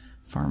involved,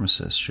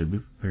 pharmacists should be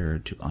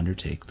prepared to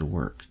undertake the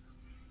work.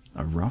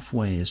 A rough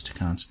way is to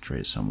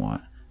concentrate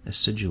somewhat,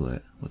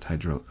 acidulate with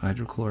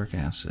hydrochloric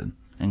acid,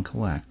 and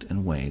collect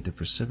and weigh the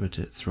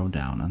precipitate thrown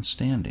down on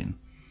standing.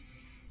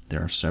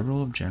 There are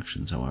several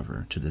objections,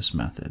 however, to this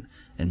method,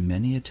 and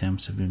many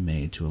attempts have been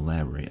made to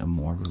elaborate a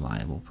more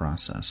reliable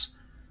process.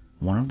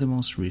 One of the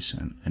most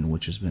recent, and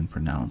which has been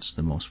pronounced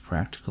the most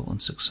practical and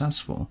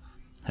successful,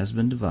 has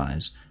been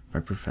devised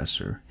by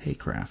Professor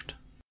Haycraft.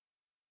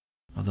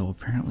 Although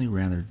apparently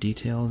rather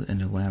detailed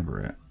and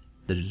elaborate,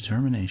 the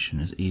determination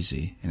is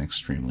easy and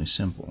extremely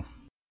simple.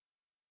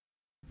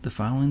 The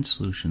following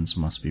solutions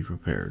must be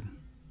prepared.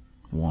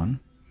 1.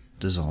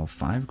 Dissolve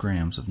 5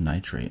 grams of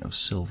nitrate of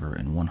silver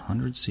in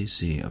 100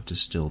 cc of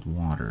distilled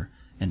water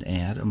and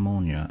add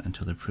ammonia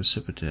until the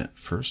precipitate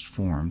first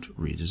formed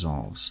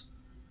redissolves.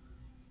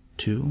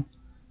 2.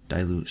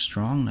 Dilute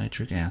strong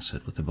nitric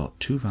acid with about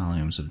 2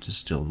 volumes of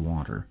distilled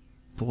water.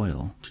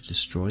 Boil to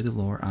destroy the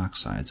lower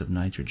oxides of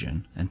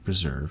nitrogen and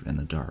preserve in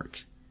the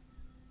dark.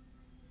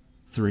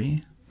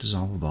 3.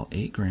 Dissolve about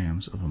 8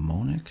 grams of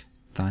ammonic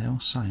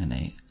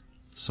thiocyanate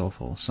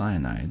sulfol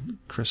cyanide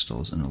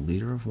crystals in a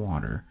liter of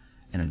water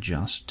and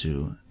adjust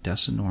to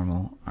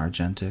decinormal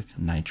argentic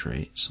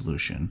nitrate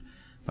solution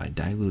by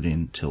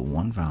diluting till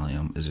 1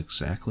 volume is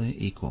exactly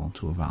equal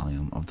to a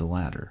volume of the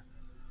latter.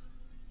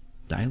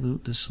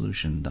 Dilute the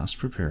solution thus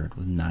prepared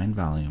with 9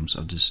 volumes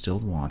of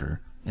distilled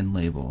water and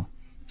label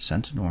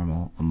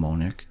centinormal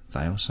ammonic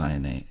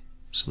thiocyanate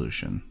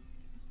solution.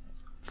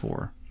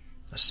 4.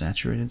 A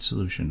saturated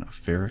solution of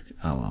ferric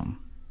alum.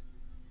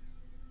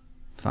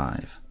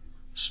 5.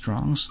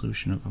 Strong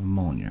solution of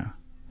ammonia,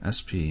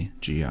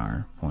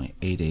 SpGr.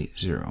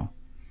 0.880.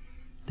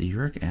 The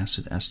uric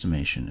acid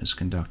estimation is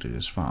conducted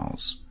as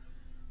follows.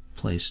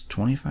 Place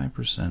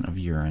 25% of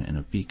urine in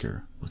a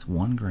beaker with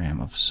 1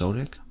 gram of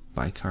sodic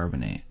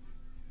bicarbonate.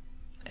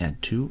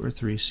 Add 2 or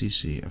 3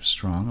 cc of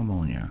strong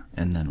ammonia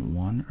and then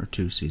 1 or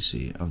 2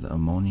 cc of the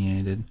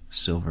ammoniated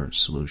silver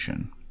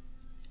solution.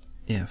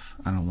 If,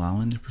 on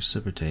allowing the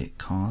precipitate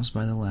caused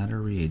by the latter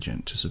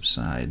reagent to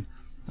subside,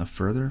 a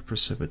further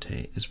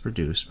precipitate is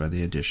produced by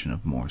the addition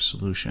of more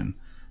solution,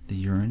 the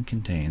urine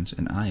contains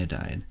an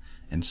iodide,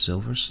 and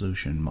silver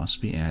solution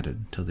must be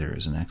added till there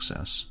is an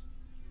excess.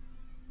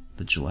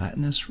 The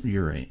gelatinous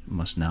urate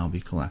must now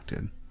be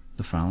collected,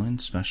 the following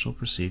special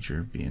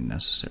procedure being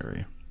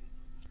necessary.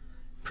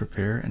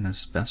 Prepare an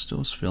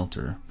asbestos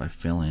filter by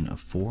filling a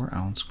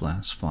 4-ounce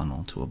glass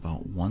funnel to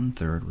about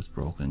 1/3 with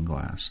broken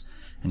glass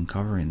and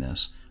covering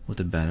this with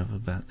a bed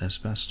of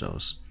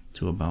asbestos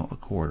to about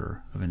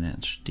 1/4 of an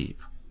inch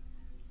deep.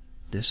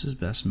 This is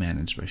best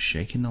managed by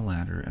shaking the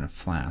latter in a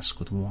flask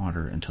with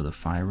water until the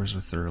fibers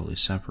are thoroughly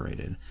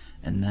separated,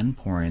 and then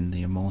pouring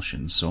the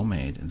emulsion so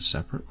made in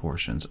separate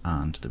portions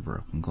onto the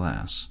broken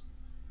glass.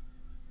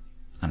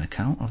 On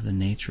account of the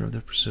nature of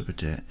the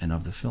precipitate and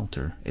of the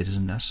filter, it is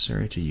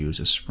necessary to use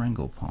a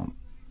Sprengel pump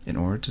in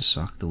order to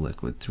suck the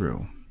liquid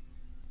through.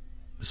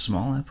 The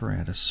small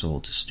apparatus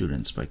sold to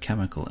students by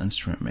chemical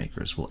instrument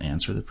makers will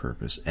answer the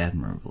purpose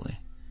admirably.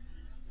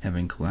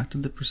 Having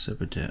collected the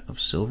precipitate of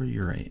silver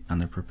urate on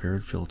the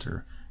prepared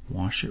filter,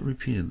 wash it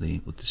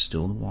repeatedly with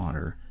distilled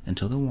water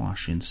until the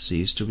washing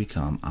cease to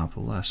become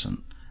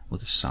opalescent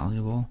with a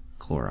soluble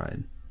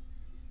chloride.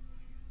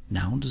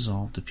 Now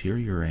dissolve the pure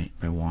urate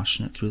by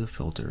washing it through the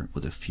filter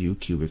with a few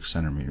cubic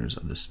centimeters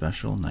of the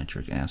special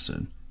nitric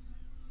acid.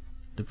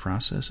 The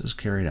process is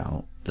carried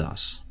out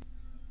thus.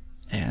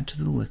 Add to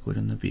the liquid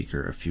in the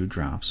beaker a few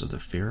drops of the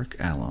ferric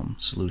alum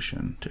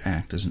solution to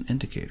act as an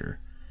indicator,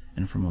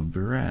 and from a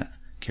burette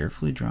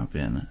carefully drop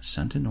in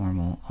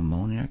centinormal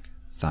ammonic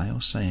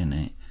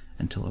thiocyanate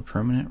until a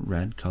permanent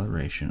red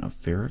coloration of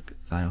ferric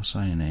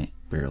thiocyanate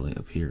barely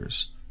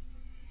appears.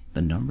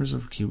 The numbers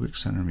of cubic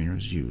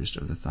centimeters used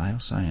of the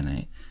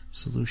thiocyanate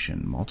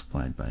solution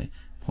multiplied by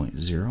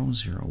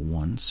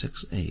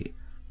 0.00168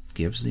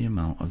 gives the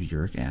amount of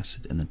uric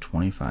acid in the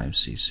 25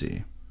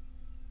 cc.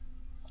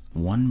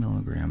 1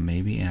 milligram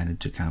may be added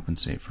to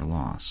compensate for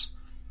loss,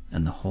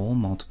 and the whole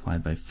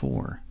multiplied by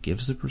 4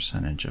 gives the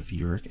percentage of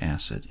uric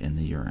acid in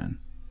the urine.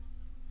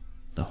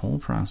 The whole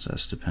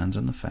process depends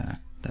on the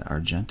fact that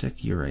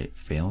argentic urate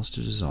fails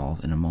to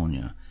dissolve in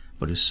ammonia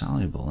but is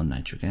soluble in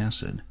nitric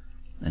acid,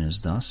 and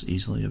is thus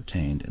easily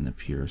obtained in the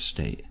pure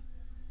state.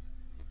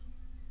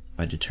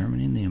 By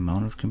determining the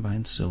amount of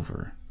combined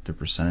silver, the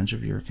percentage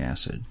of uric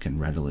acid can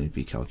readily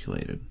be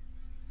calculated.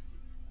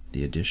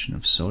 The addition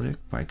of sodic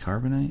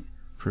bicarbonate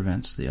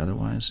prevents the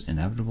otherwise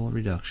inevitable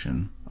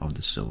reduction of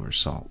the silver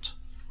salt.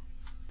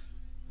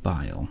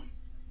 Bile.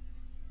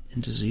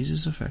 In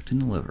diseases affecting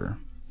the liver,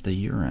 the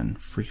urine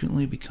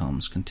frequently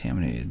becomes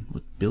contaminated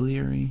with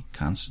biliary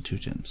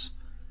constituents.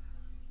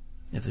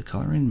 If the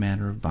coloring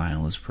matter of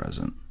bile is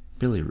present,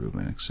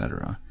 bilirubin,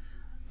 etc.,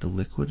 the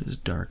liquid is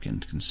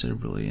darkened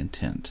considerably in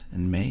tint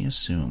and may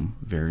assume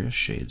various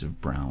shades of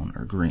brown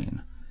or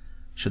green.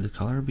 Should the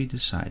color be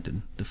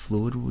decided, the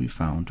fluid will be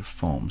found to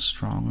foam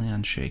strongly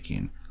on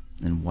shaking,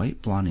 and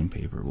white blotting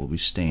paper will be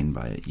stained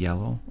by it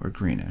yellow or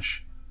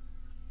greenish.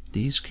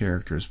 These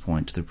characters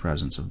point to the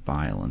presence of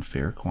bile in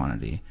fair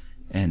quantity,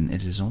 and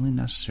it is only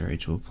necessary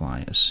to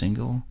apply a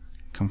single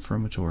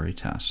confirmatory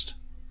test.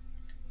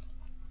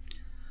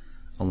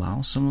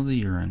 Allow some of the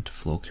urine to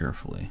flow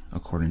carefully,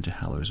 according to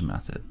Heller's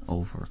method,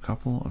 over a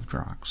couple of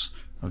drops,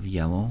 of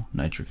yellow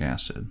nitric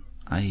acid,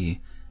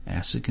 i.e.,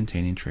 acid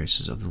containing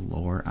traces of the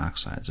lower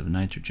oxides of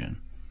nitrogen.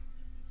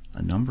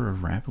 A number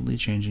of rapidly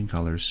changing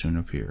colors soon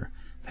appear,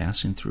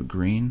 passing through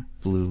green,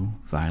 blue,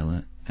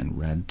 violet, and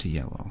red to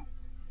yellow.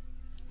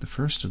 The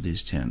first of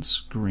these tints,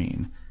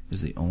 green,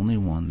 is the only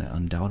one that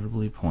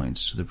undoubtedly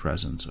points to the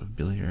presence of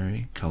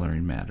biliary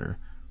coloring matter,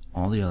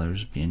 all the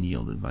others being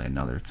yielded by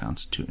another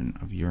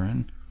constituent of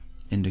urine,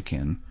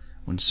 indican,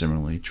 when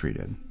similarly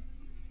treated.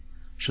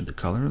 Should the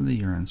color of the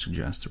urine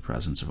suggest the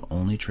presence of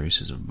only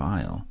traces of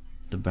bile,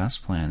 the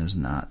best plan is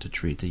not to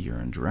treat the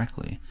urine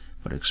directly,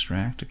 but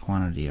extract a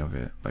quantity of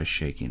it by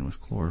shaking with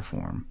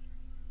chloroform.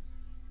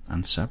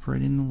 On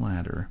separating the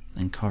latter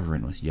and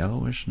covering with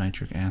yellowish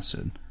nitric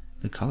acid,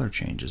 the color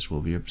changes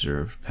will be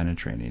observed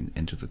penetrating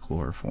into the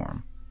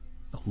chloroform.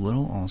 A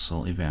little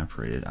also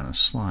evaporated on a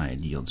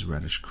slide yields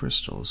reddish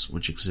crystals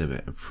which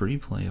exhibit a pretty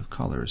play of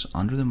colors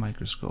under the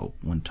microscope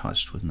when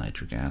touched with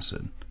nitric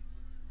acid.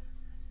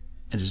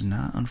 It is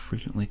not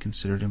unfrequently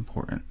considered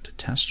important to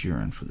test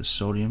urine for the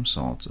sodium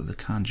salts of the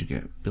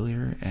conjugate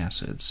biliary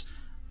acids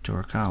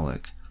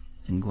toracolic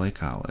and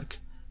glycolic.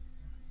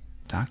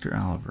 Dr.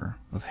 Oliver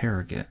of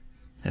Harrogate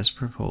has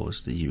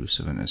proposed the use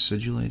of an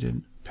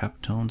acidulated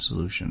peptone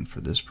solution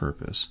for this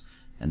purpose,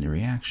 and the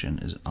reaction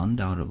is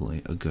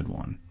undoubtedly a good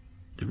one.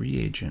 The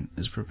reagent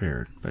is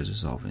prepared by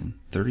dissolving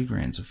 30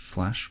 grains of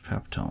flesh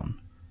peptone,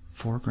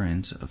 4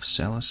 grains of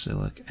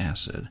salicylic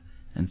acid,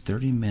 and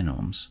 30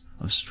 minims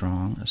of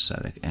strong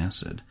acetic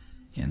acid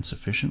in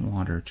sufficient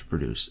water to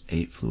produce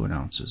 8 fluid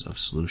ounces of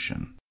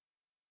solution.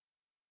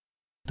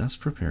 Thus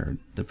prepared,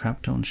 the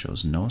peptone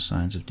shows no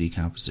signs of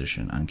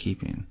decomposition on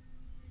keeping.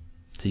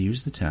 To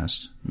use the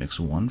test, mix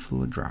 1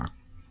 fluid drop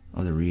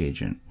of the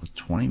reagent with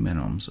 20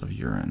 minims of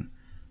urine,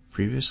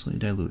 previously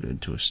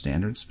diluted to a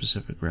standard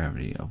specific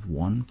gravity of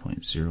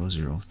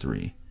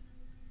 1.003.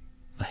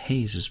 A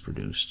haze is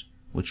produced,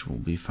 which will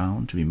be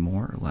found to be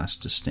more or less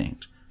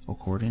distinct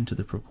according to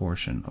the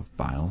proportion of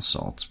bile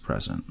salts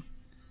present.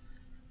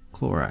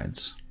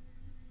 Chlorides.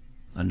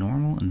 A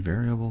normal and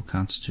variable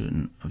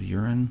constituent of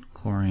urine,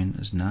 chlorine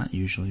is not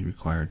usually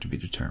required to be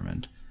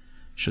determined.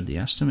 Should the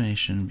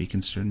estimation be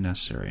considered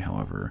necessary,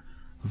 however,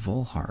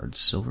 Volhard's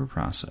silver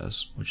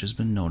process, which has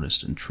been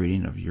noticed in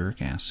treating of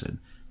uric acid,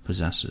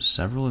 possesses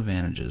several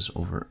advantages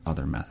over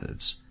other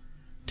methods.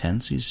 10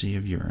 cc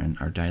of urine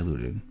are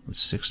diluted with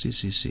 60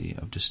 cc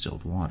of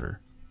distilled water.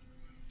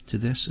 To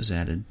this is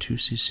added 2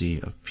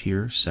 cc of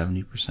pure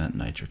 70%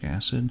 nitric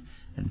acid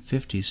and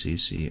 50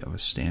 cc of a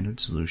standard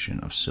solution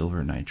of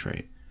silver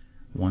nitrate.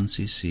 1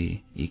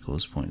 cc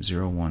equals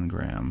 0.01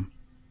 gram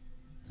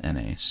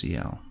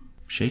NaCl.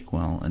 Shake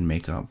well and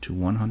make up to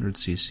 100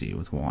 cc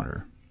with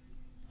water.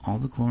 All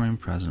the chlorine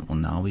present will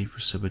now be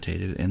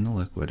precipitated in the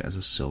liquid as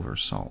a silver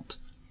salt.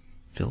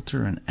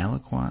 Filter an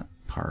aliquot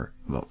part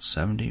about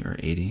 70 or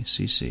 80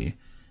 cc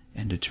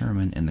and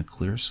determine in the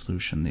clear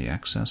solution the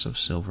excess of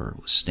silver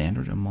with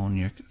standard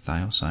ammoniac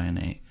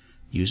thiocyanate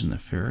using the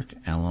ferric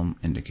alum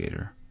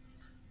indicator.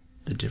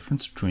 The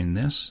difference between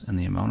this and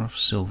the amount of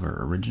silver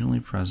originally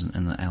present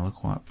in the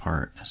aliquot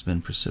part has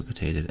been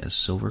precipitated as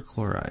silver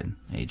chloride,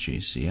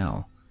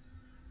 AgCl.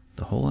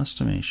 The whole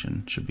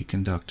estimation should be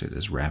conducted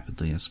as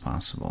rapidly as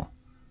possible.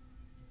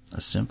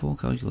 A simple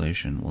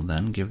calculation will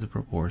then give the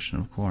proportion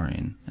of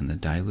chlorine in the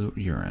dilute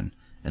urine,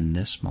 and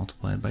this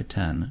multiplied by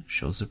 10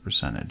 shows the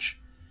percentage.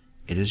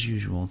 It is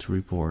usual to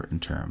report in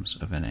terms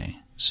of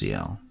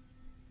NaCl.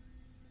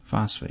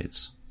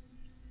 Phosphates.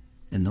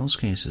 In those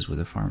cases where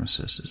the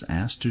pharmacist is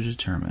asked to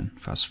determine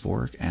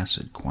phosphoric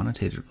acid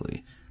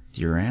quantitatively,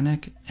 the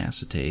uranic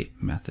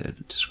acetate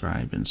method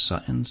described in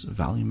Sutton's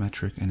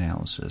volumetric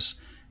analysis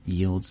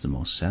yields the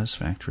most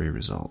satisfactory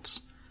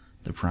results.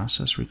 The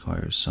process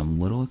requires some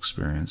little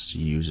experience to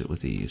use it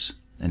with ease,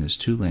 and is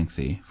too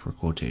lengthy for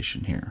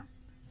quotation here.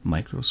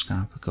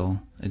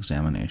 Microscopical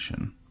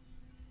examination.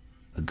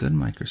 A good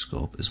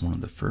microscope is one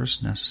of the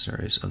first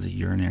necessaries of the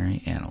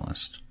urinary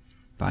analyst.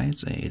 By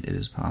its aid, it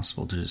is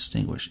possible to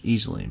distinguish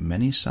easily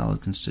many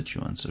solid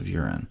constituents of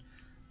urine,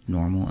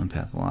 normal and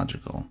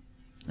pathological.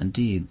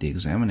 Indeed, the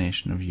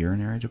examination of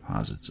urinary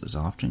deposits is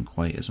often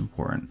quite as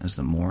important as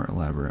the more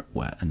elaborate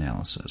wet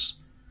analysis.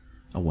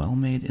 A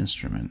well-made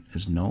instrument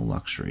is no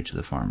luxury to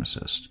the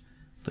pharmacist,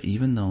 but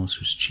even those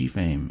whose chief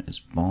aim is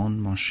bon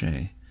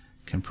marché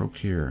can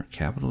procure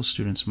capital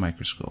students'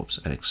 microscopes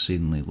at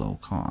exceedingly low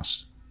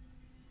cost.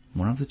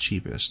 One of the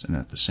cheapest, and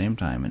at the same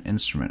time an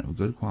instrument of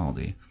good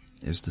quality,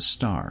 is the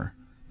Star,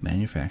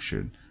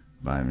 manufactured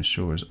by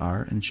Messrs.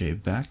 R. and J.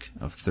 Beck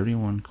of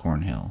 31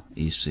 Cornhill,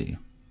 E.C.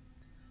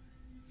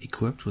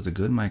 Equipped with a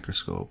good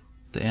microscope,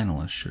 the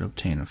analyst should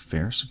obtain a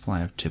fair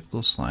supply of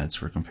typical slides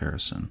for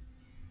comparison.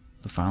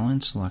 The following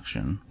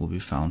selection will be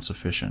found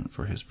sufficient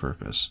for his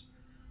purpose.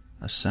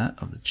 A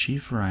set of the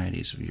chief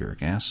varieties of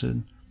uric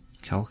acid,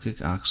 calcic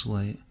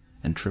oxalate,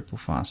 and triple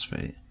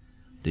phosphate,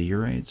 the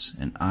urates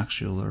and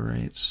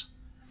oxalurates,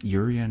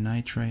 urea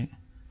nitrate,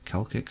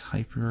 calcic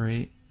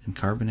hypurate and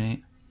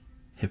carbonate,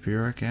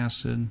 hippuric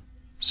acid,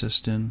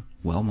 cystine,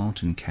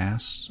 well-mounted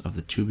casts of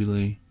the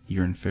tubuli,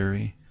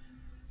 uriniferi,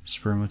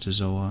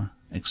 spermatozoa,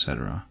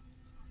 etc.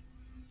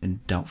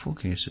 In doubtful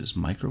cases,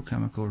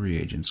 microchemical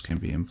reagents can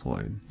be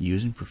employed,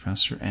 using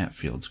Professor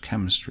Atfield's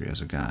chemistry as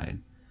a guide.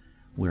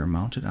 Where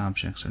mounted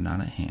objects are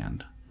not at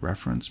hand,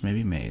 reference may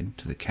be made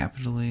to the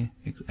capitally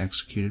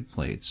executed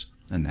plates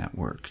in that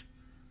work.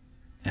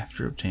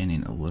 After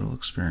obtaining a little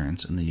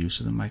experience in the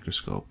use of the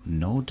microscope,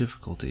 no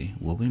difficulty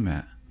will be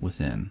met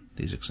within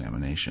these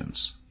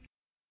examinations.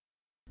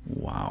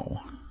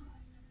 Wow.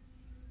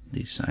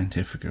 The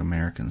Scientific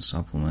American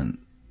supplement,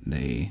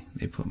 they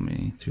put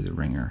me through the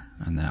ringer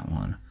on that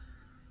one.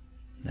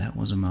 That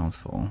was a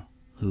mouthful.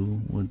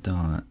 Who would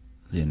thought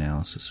the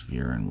analysis of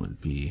urine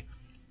would be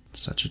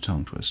such a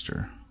tongue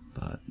twister?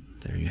 But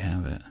there you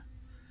have it.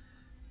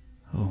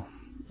 Oh,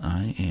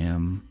 I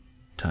am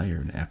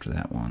tired after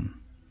that one.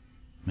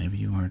 Maybe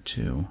you are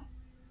too.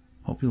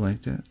 Hope you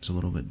liked it. It's a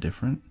little bit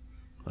different,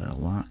 but a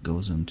lot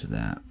goes into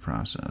that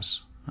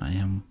process. I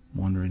am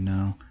wondering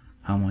now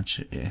how much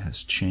it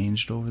has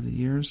changed over the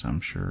years.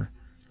 I'm sure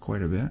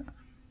quite a bit,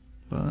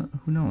 but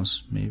who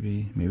knows?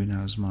 Maybe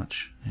not as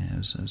much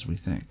as we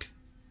think.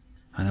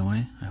 Either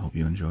way, I hope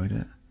you enjoyed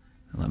it.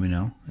 Let me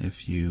know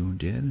if you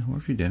did or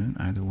if you didn't.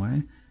 Either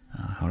way,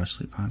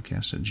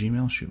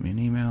 howtosleeppodcast@gmail. Shoot me an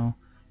email.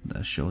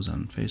 The show's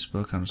on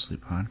Facebook, How to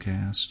Sleep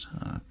Podcast,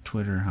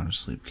 Twitter, How to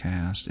Sleep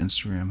Cast,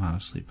 Instagram, How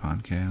to Sleep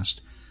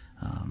Podcast.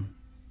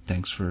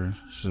 Thanks for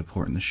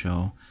supporting the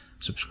show,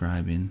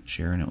 subscribing,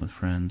 sharing it with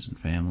friends and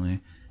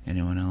family.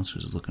 Anyone else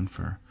who's looking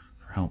for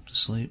help to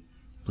sleep,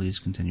 please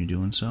continue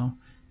doing so.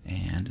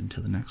 And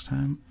until the next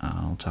time,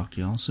 I'll talk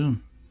to you all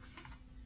soon.